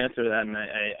informative answer to that, and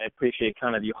I appreciate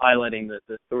kind of you highlighting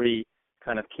the three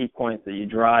kind of key points that you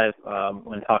drive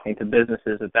when talking to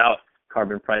businesses about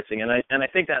carbon pricing. And I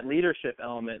think that leadership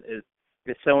element is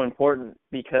so important,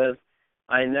 because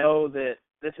I know that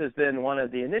this has been one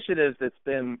of the initiatives that's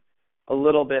been a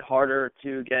little bit harder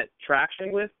to get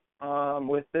traction with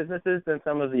businesses than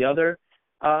some of the other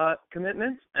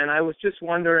commitments. And I was just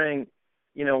wondering,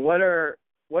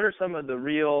 what are some of the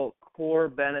real core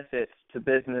benefits to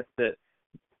business that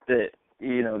the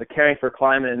Caring for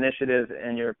Climate initiative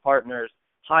and your partners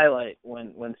highlight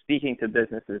when speaking to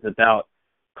businesses about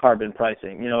carbon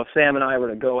pricing? If Sam and I were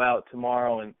to go out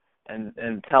tomorrow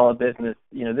and tell a business,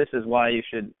 this is why you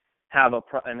should have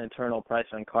an internal price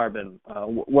on carbon,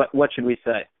 what should we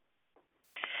say?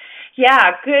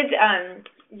 Yeah,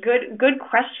 good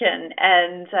question.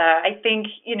 And I think,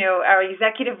 our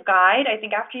executive guide,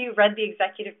 after you read the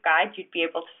executive guide, you'd be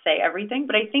able to say everything.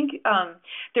 But I think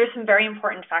there's some very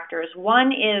important factors.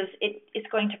 One is it's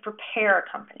going to prepare a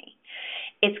company.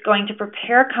 It's going to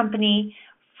prepare a company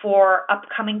for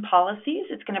upcoming policies.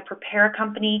 It's going to prepare a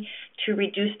company to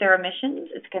reduce their emissions.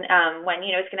 It's going to,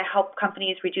 it's going to help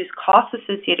companies reduce costs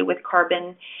associated with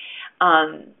carbon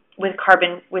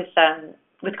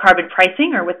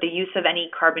pricing, or with the use of any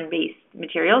carbon-based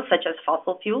materials such as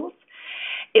fossil fuels.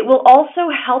 It will also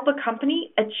help a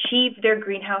company achieve their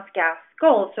greenhouse gas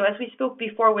goals. So as we spoke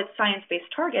before with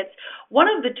science-based targets, one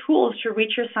of the tools to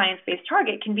reach your science-based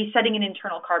target can be setting an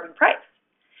internal carbon price.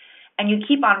 And you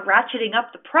keep on ratcheting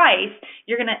up the price,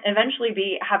 you're going to eventually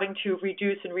be having to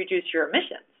reduce your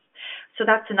emissions. So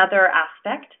that's another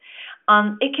aspect.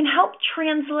 It can help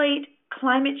translate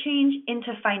climate change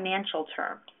into financial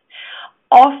terms.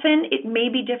 Often it may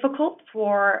be difficult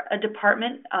for a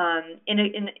department in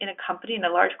a company, in a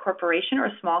large corporation or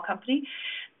a small company,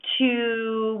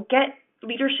 to get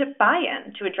leadership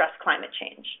buy-in to address climate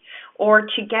change, or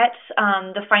to get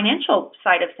the financial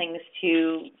side of things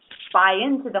to buy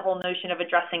into the whole notion of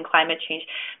addressing climate change.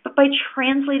 But by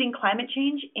translating climate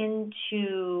change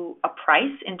into a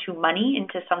price, into money,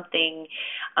 into something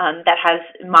that has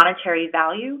monetary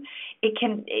value, it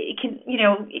can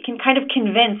kind of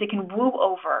convince, it can woo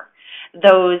over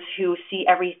those who see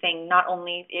everything not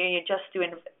only just through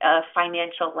a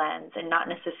financial lens and not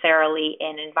necessarily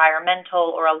an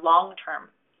environmental or a long-term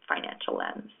financial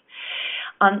lens.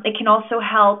 It can also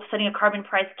help, setting a carbon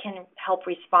price can help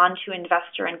respond to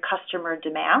investor and customer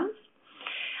demands.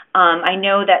 I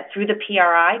know that through the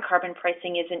PRI, carbon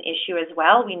pricing is an issue as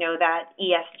well. We know that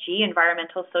ESG,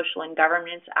 environmental, social, and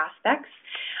governance aspects,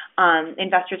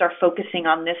 investors are focusing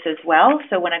on this as well.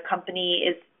 So when a company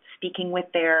is speaking with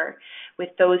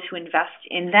those who invest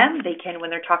in them, they can,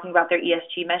 when they're talking about their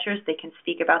ESG measures, they can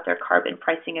speak about their carbon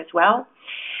pricing as well.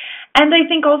 And I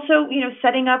think also,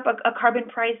 setting up a carbon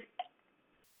price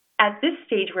at this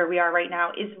stage where we are right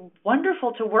now is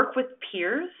wonderful to work with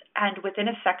peers and within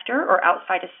a sector or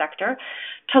outside a sector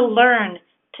to learn,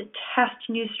 to test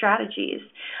new strategies,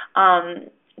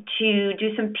 to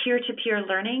do some peer-to-peer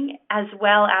learning, as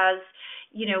well as,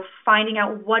 finding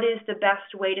out what is the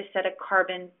best way to set a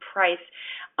carbon price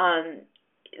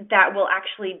that will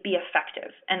actually be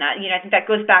effective. And I think that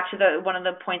goes back to one of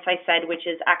the points I said, which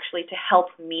is actually to help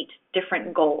meet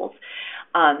different goals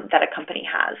that a company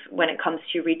has when it comes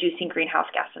to reducing greenhouse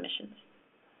gas emissions.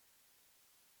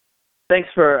 thanks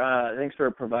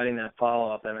for providing that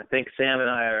follow-up. And I think Sam and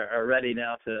I are ready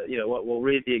now to, we'll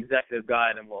read the executive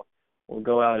guide and we'll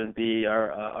go out and be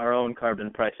our own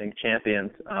carbon pricing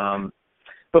champions.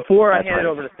 Before I hand it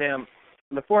over to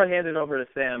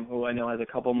Sam, who I know has a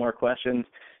couple more questions,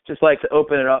 just like to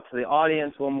open it up to the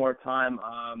audience one more time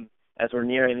as we're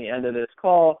nearing the end of this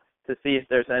call to see if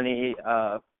there's any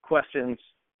questions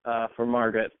for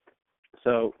Margaret.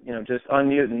 So, just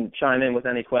unmute and chime in with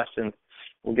any questions.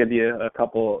 We'll give you a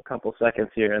couple seconds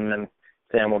here, and then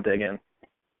Sam will dig in.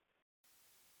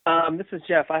 This is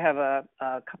Jeff. I have a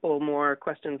couple more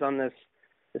questions on this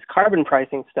carbon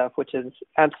pricing stuff, which is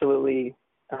absolutely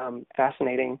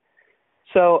fascinating.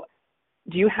 So,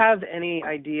 do you have any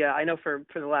idea? I know for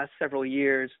the last several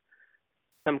years,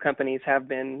 some companies have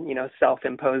been,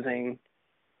 self-imposing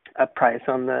a price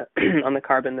on the on the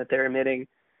carbon that they're emitting.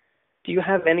 Do you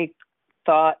have any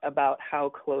thought about how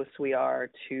close we are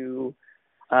to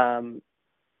a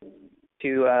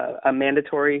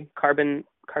mandatory carbon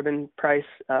price,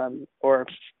 or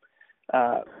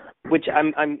which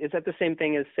is that the same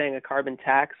thing as saying a carbon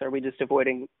tax? Or are we just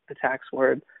avoiding the tax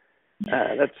word?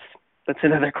 That's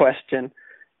another question.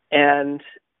 And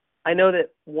I know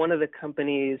that one of the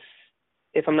companies,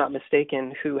 if I'm not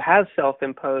mistaken, who has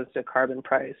self-imposed a carbon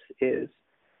price is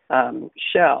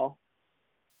Shell.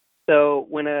 So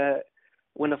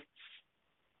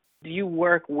do you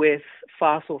work with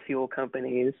fossil fuel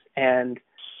companies, and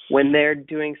when they're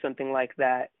doing something like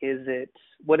that,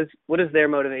 what is their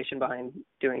motivation behind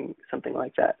doing something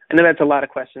like that? I know that's a lot of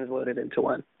questions loaded into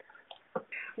one.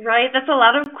 Right, that's a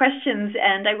lot of questions,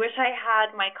 and I wish I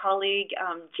had my colleague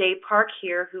Jay Park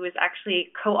here, who is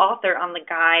actually co-author on the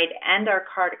guide and our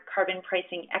carbon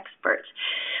pricing expert.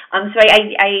 So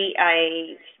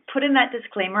I put in that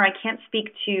disclaimer. I can't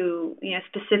speak to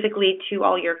specifically to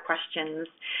all your questions,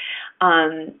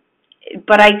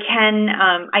 but I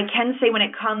can say when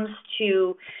it comes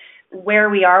to where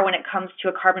we are when it comes to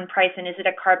a carbon price and is it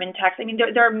a carbon tax. I mean,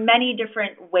 there are many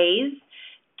different ways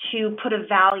to put a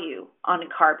value on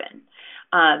carbon.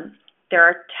 There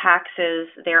are taxes,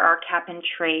 there are cap and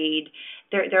trade,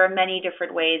 there are many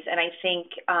different ways, and I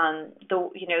think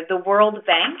the World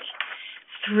Bank,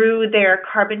 through their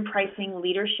Carbon Pricing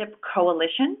Leadership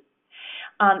Coalition,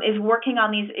 is working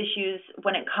on these issues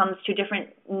when it comes to different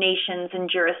nations and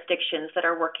jurisdictions that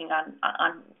are working on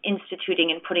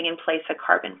instituting and putting in place a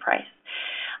carbon price.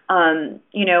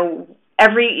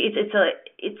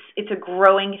 It's a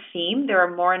growing theme. There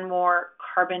are more and more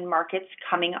carbon markets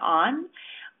coming on.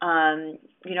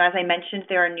 As I mentioned,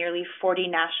 there are nearly 40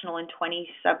 national and 20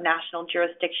 subnational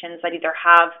jurisdictions that either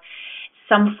have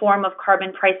some form of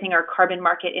carbon pricing or carbon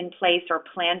market in place or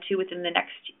plan to within the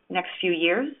next few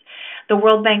years. The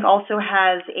World Bank also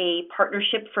has a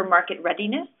partnership for market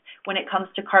readiness when it comes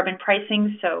to carbon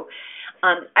pricing. So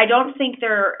I don't think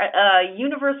a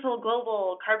universal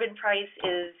global carbon price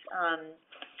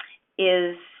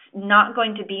is not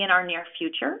going to be in our near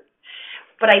future.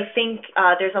 But I think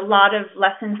there's a lot of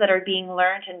lessons that are being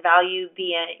learned and value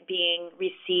being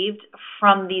received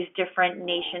from these different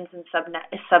nations and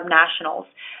subnationals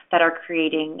that are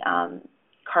creating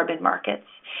carbon markets.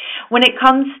 When it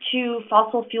comes to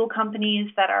fossil fuel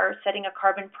companies that are setting a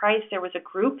carbon price, there was a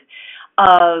group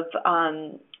of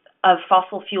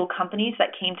fossil fuel companies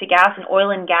that came to an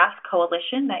oil and gas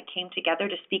coalition that came together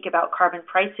to speak about carbon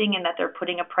pricing and that they're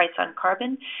putting a price on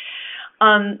carbon.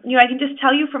 I can just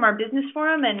tell you from our business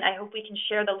forum, and I hope we can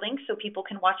share the link so people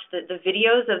can watch the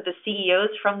videos of the CEOs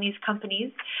from these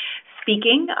companies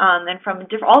speaking, and from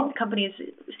all the companies,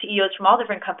 CEOs from all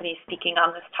different companies speaking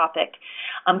on this topic.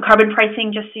 Carbon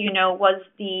pricing, just so you know, was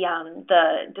the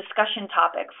discussion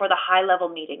topic for the high-level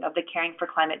meeting of the Caring for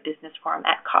Climate Business Forum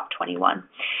at COP21.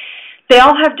 They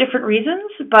all have different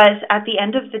reasons, but at the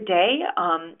end of the day,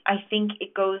 I think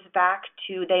it goes back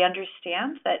to they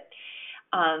understand that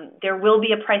there will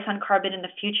be a price on carbon in the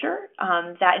future,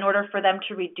 that in order for them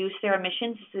to reduce their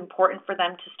emissions, it's important for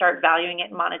them to start valuing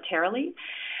it monetarily.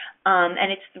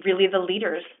 And it's really the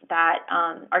leaders that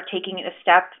are taking a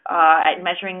step at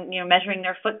measuring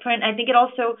their footprint. I think it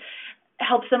also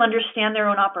helps them understand their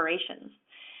own operations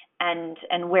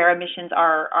and where emissions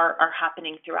are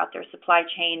happening throughout their supply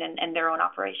chain and their own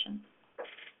operations.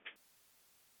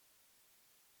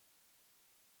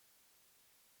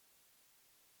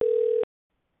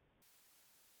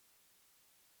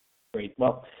 Great.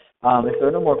 Well, if there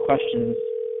are no more questions,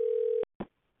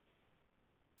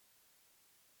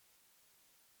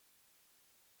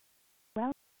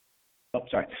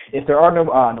 If there are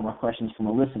no more questions from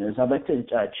the listeners, I'd like to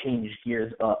change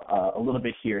gears a little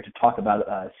bit here to talk about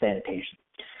sanitation.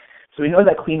 So we know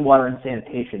that clean water and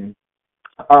sanitation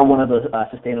are one of the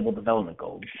Sustainable Development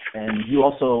Goals. And you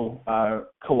also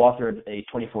co-authored a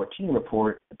 2014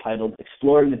 report titled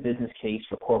Exploring the Business Case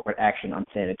for Corporate Action on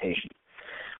Sanitation.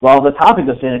 While the topic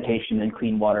of sanitation and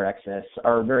clean water access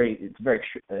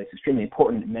it's extremely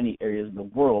important in many areas of the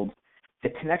world, the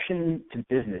connection to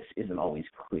business isn't always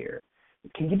clear.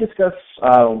 Can you discuss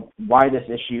why this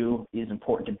issue is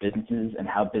important to businesses and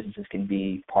how businesses can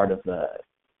be part of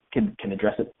can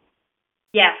address it?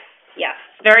 Yes.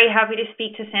 Very happy to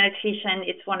speak to sanitation.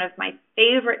 It's one of my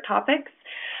favorite topics.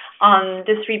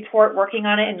 This report, working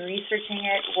on it and researching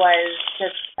it, was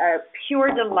just a pure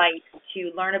delight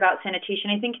to learn about sanitation.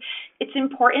 I think it's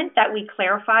important that we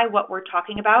clarify what we're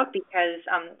talking about because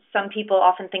some people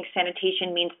often think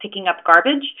sanitation means picking up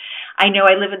garbage. I know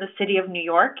I live in the city of New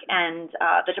York, and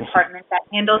the department that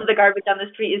handles the garbage on the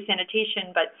street is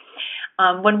sanitation. But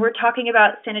when we're talking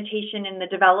about sanitation in the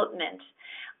development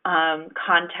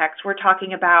context, we're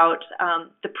talking about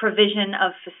the provision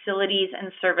of facilities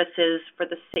and services for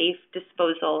the safe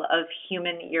disposal of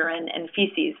human urine and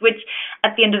feces, which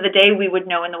at the end of the day we would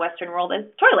know in the Western world as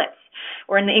toilets,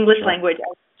 or in the English language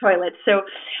as toilets. So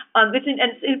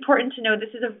it's important to know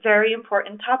this is a very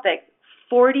important topic.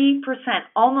 40%,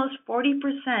 almost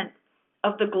 40%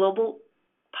 of the global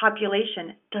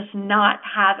population does not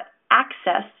have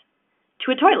access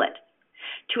to a toilet,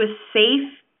 to a safe,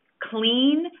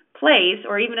 clean place,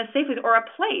 or even a safe place, or a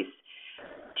place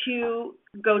to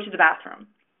go to the bathroom.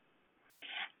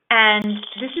 And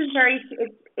this is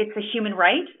it's a human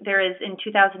right. There is, in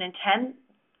 2010,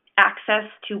 access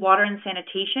to water and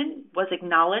sanitation was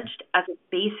acknowledged as a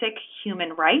basic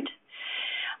human right.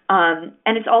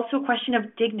 And it's also a question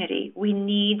of dignity. We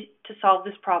need to solve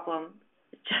this problem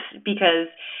just because,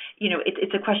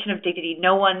 it's a question of dignity.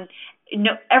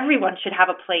 Everyone should have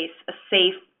a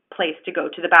safe place to go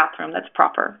to the bathroom that's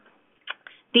proper.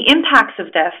 The impacts of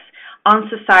this on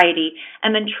society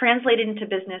and then translated into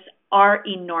business are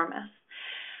enormous.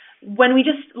 When we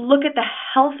just look at the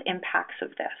health impacts of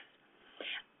this,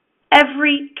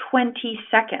 every 20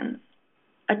 seconds,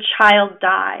 a child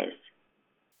dies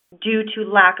due to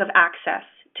lack of access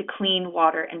to clean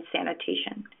water and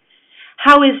sanitation.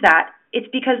 How is that? It's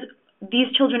because these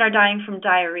children are dying from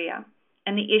diarrhea.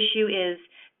 And the issue is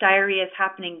diarrhea is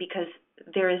happening because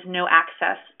there is no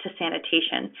access to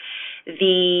sanitation.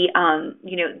 The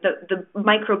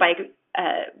microbial,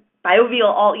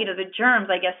 the germs,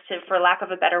 I guess, for lack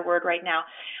of a better word right now,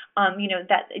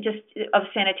 that just of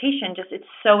sanitation, it's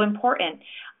so important.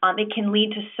 It can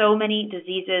lead to so many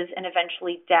diseases and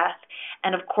eventually death.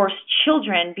 And of course,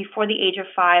 children before the age of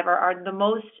 5 are the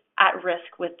most at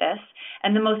risk with this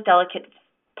and the most delicate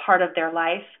part of their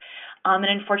life. And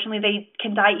unfortunately, they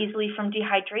can die easily from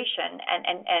dehydration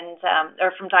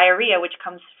or from diarrhea, which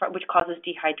causes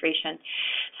dehydration.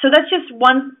 So that's just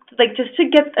one, just to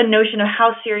get a notion of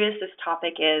how serious this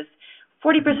topic is.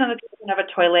 40% of the people have a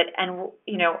toilet, and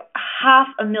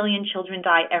 500,000 children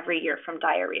die every year from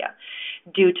diarrhea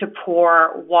due to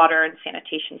poor water and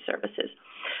sanitation services.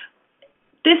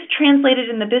 This translated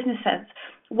in the business sense,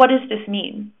 what does this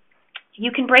mean?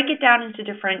 You can break it down into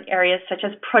different areas such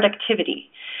as productivity.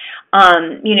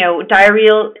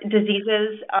 Diarrheal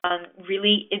diseases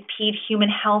really impede human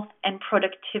health and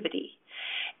productivity.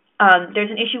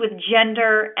 There's an issue with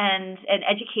gender and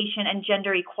education and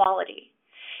gender equality.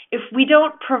 If we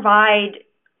don't provide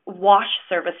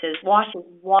washes,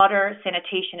 water,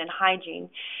 sanitation, and hygiene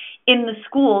in the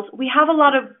schools, we have a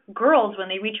lot of girls when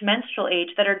they reach menstrual age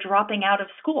that are dropping out of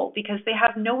school because they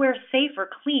have nowhere safe or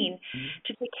clean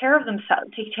to take care of themselves,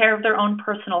 take care of their own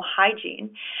personal hygiene.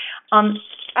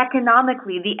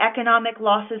 Economically, the economic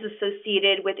losses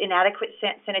associated with inadequate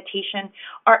sanitation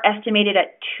are estimated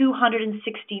at $260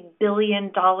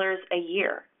 billion a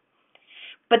year.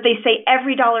 But they say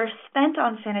every dollar spent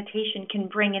on sanitation can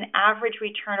bring an average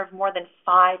return of more than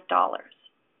 $5.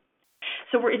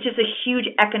 So it's just a huge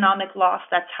economic loss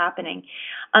that's happening.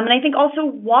 And I think also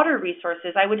water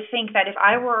resources. I would think that if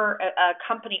I were a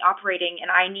company operating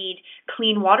and I need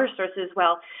clean water sources,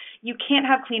 well, you can't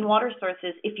have clean water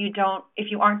sources if you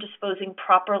aren't disposing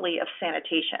properly of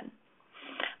sanitation.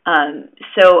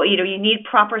 So you need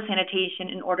proper sanitation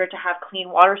in order to have clean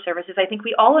water services. I think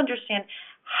we all understand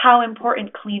how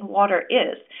important clean water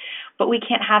is, but we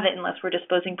can't have it unless we're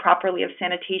disposing properly of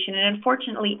sanitation. And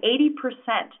unfortunately,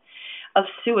 80% of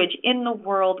sewage in the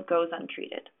world goes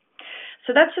untreated.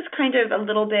 So that's just kind of a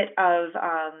little bit of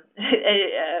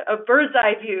a bird's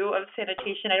eye view of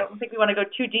sanitation. I don't think we want to go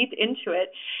too deep into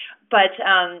it, but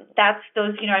that's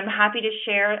those. I'm happy to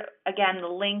share again the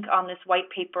link on this white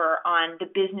paper on the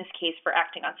business case for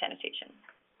acting on sanitation.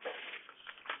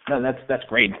 No, that's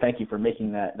great. Thank you for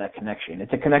making that connection.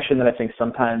 It's a connection that I think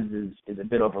sometimes is a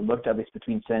bit overlooked, at least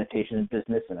between sanitation and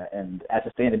business. And as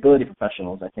sustainability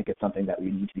professionals, I think it's something that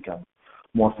we need to become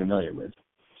more familiar with.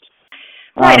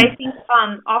 Right. I think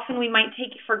often we might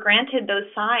take for granted those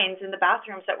signs in the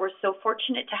bathrooms that we're so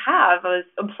fortunate to have, as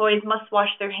employees must wash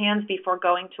their hands before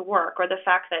going to work, or the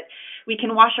fact that we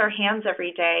can wash our hands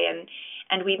every day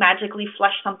and we magically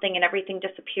flush something and everything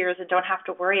disappears and don't have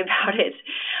to worry about it.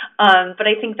 But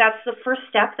I think that's the first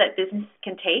step that business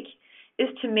can take, is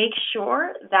to make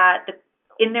sure that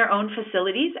in their own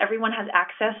facilities, everyone has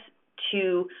access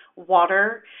to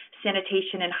water,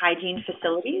 sanitation, and hygiene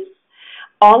facilities.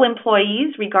 All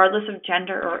employees, regardless of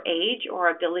gender or age or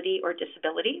ability or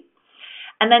disability,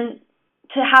 and then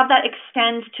to have that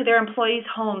extend to their employees'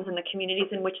 homes and the communities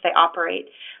in which they operate.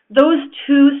 Those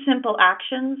two simple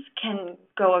actions can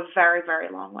go a very,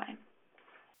 very long way.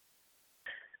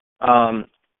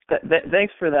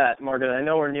 Thanks for that, Margaret. I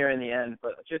know we're nearing the end,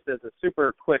 but just as a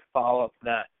super quick follow-up to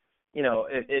that,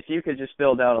 if you could just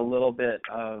build out a little bit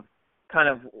of kind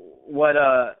of what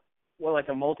like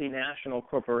a multinational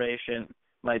corporation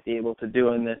might be able to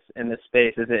do in this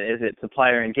space. Is it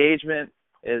supplier engagement?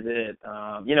 Is it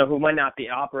who might not be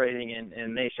operating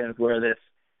in nations where this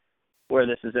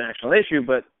is an actual issue,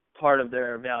 but part of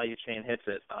their value chain hits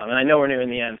it? And I know we're nearing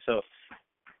the end, so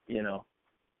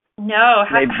No,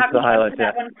 happy to highlight answer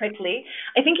that one quickly.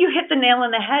 I think you hit the nail on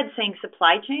the head saying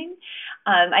supply chain.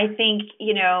 I think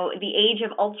the age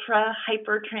of ultra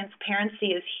hyper transparency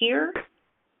is here.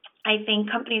 I think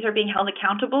companies are being held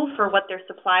accountable for what their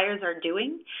suppliers are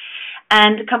doing,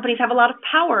 and companies have a lot of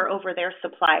power over their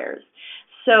suppliers.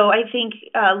 So I think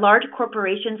large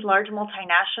corporations, large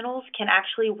multinationals can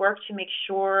actually work to make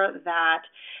sure that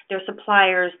their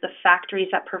suppliers, the factories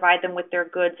that provide them with their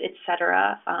goods, et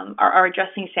cetera, are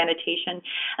addressing sanitation.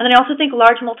 And then I also think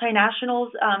large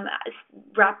multinationals,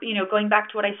 going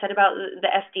back to what I said about the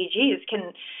SDGs,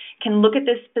 can look at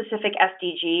this specific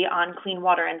SDG on clean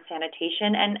water and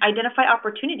sanitation and identify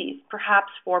opportunities,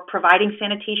 perhaps for providing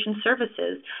sanitation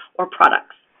services or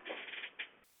products.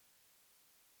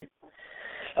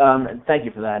 Thank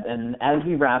you for that. And as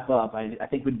we wrap up, I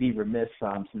think we'd be remiss,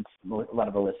 since a lot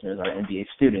of our listeners are MBA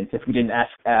students, if we didn't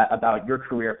ask about your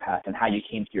career path and how you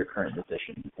came to your current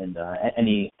position, and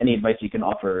any advice you can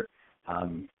offer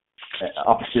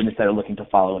students that are looking to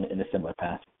follow in a similar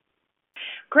path.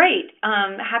 Great.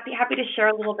 Happy to share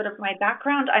a little bit of my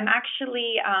background. I'm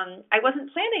actually, I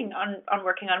wasn't planning on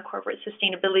working on corporate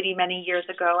sustainability many years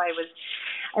ago.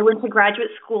 I went to graduate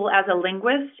school as a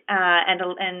linguist, and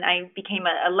I became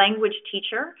a language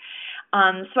teacher.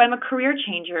 So I'm a career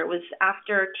changer. It was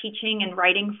after teaching and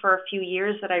writing for a few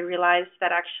years that I realized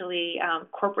that actually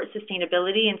corporate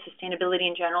sustainability and sustainability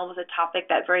in general was a topic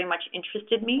that very much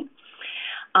interested me.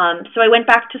 So I went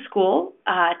back to school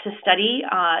to study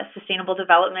sustainable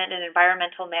development and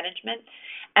environmental management.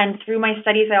 And through my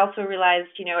studies, I also realized,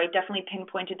 I definitely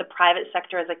pinpointed the private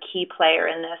sector as a key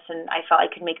player in this, and I felt I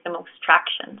could make the most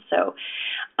traction. So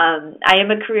I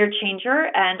am a career changer,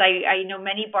 and I know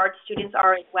many BARD students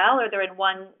are as well, or they're in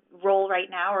one role right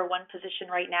now or one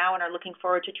position right now and are looking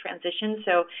forward to transition.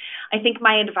 So I think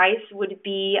my advice would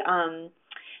be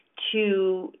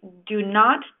to do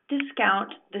not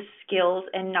discount the skills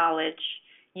and knowledge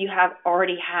you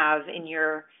already have in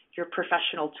your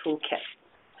professional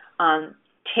toolkit.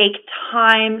 Take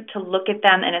time to look at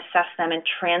them and assess them and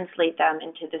translate them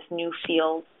into this new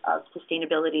field of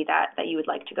sustainability that you would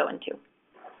like to go into.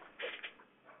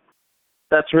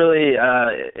 That's really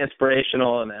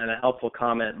inspirational and a helpful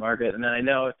comment, Margaret. And I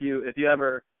know if you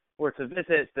ever were to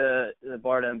visit the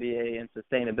BARD MBA in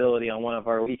sustainability on one of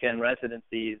our weekend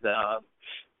residencies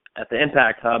at the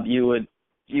Impact Hub, you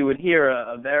would hear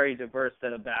a very diverse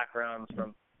set of backgrounds,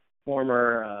 from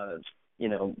former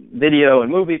video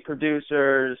and movie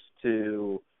producers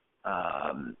to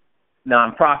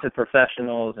nonprofit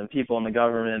professionals and people in the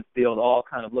government field, all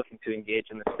kind of looking to engage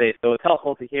in the space. So it's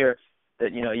helpful to hear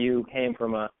that you came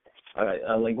from a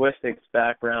linguistics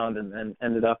background and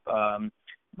ended up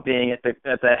being at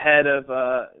the head of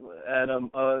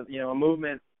a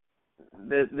movement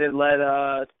that led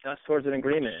us towards an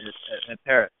agreement at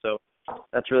Paris. So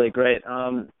that's really great.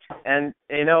 And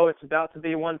it's about to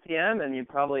be 1 p.m. and you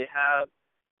probably have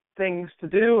things to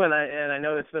do, and I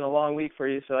know it's been a long week for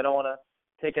you, so I don't want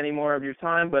to take any more of your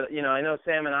time. But I know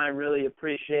Sam and I really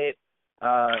appreciate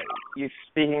you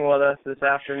speaking with us this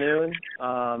afternoon.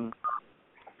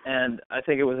 And I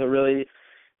think it was a really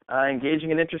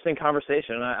engaging and interesting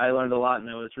conversation. I learned a lot, and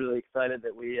I was really excited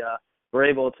that we were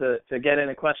able to get in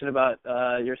a question about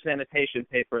your sanitation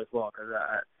paper as well, because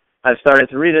I've started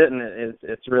to read it, and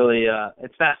it's really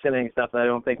it's fascinating stuff that I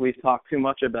don't think we've talked too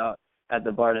much about at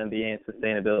the BARD MBA in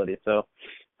sustainability. So,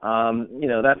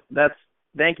 that's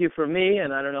thank you for me,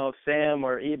 and I don't know if Sam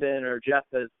or Eben or Jeff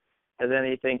has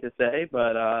anything to say,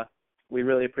 but we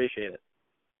really appreciate it.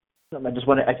 I just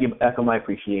want to echo my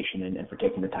appreciation and for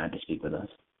taking the time to speak with us.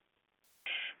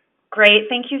 Great.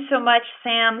 Thank you so much,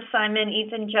 Sam, Simon,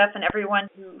 Ethan, Jeff, and everyone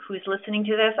who's listening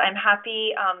to this. I'm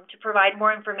happy to provide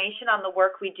more information on the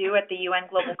work we do at the UN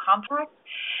Global Compact.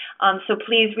 So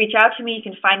please reach out to me. You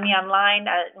can find me online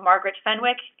at Margaret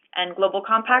Fenwick and Global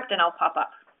Compact, and I'll pop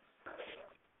up.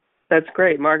 That's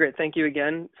great. Margaret, thank you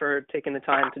again for taking the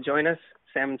time to join us.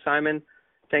 Sam and Simon,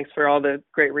 thanks for all the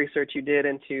great research you did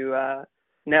into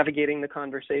navigating the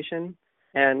conversation.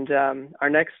 And our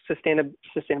next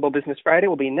Sustainable Business Friday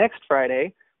will be next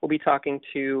Friday. We'll be talking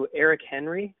to Eric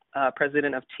Henry,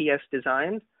 president of TS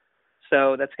Designs.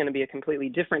 So that's going to be a completely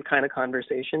different kind of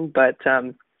conversation, but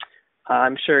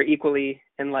I'm sure equally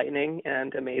enlightening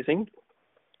and amazing.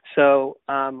 So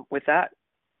with that,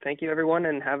 thank you, everyone,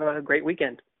 and have a great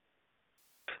weekend.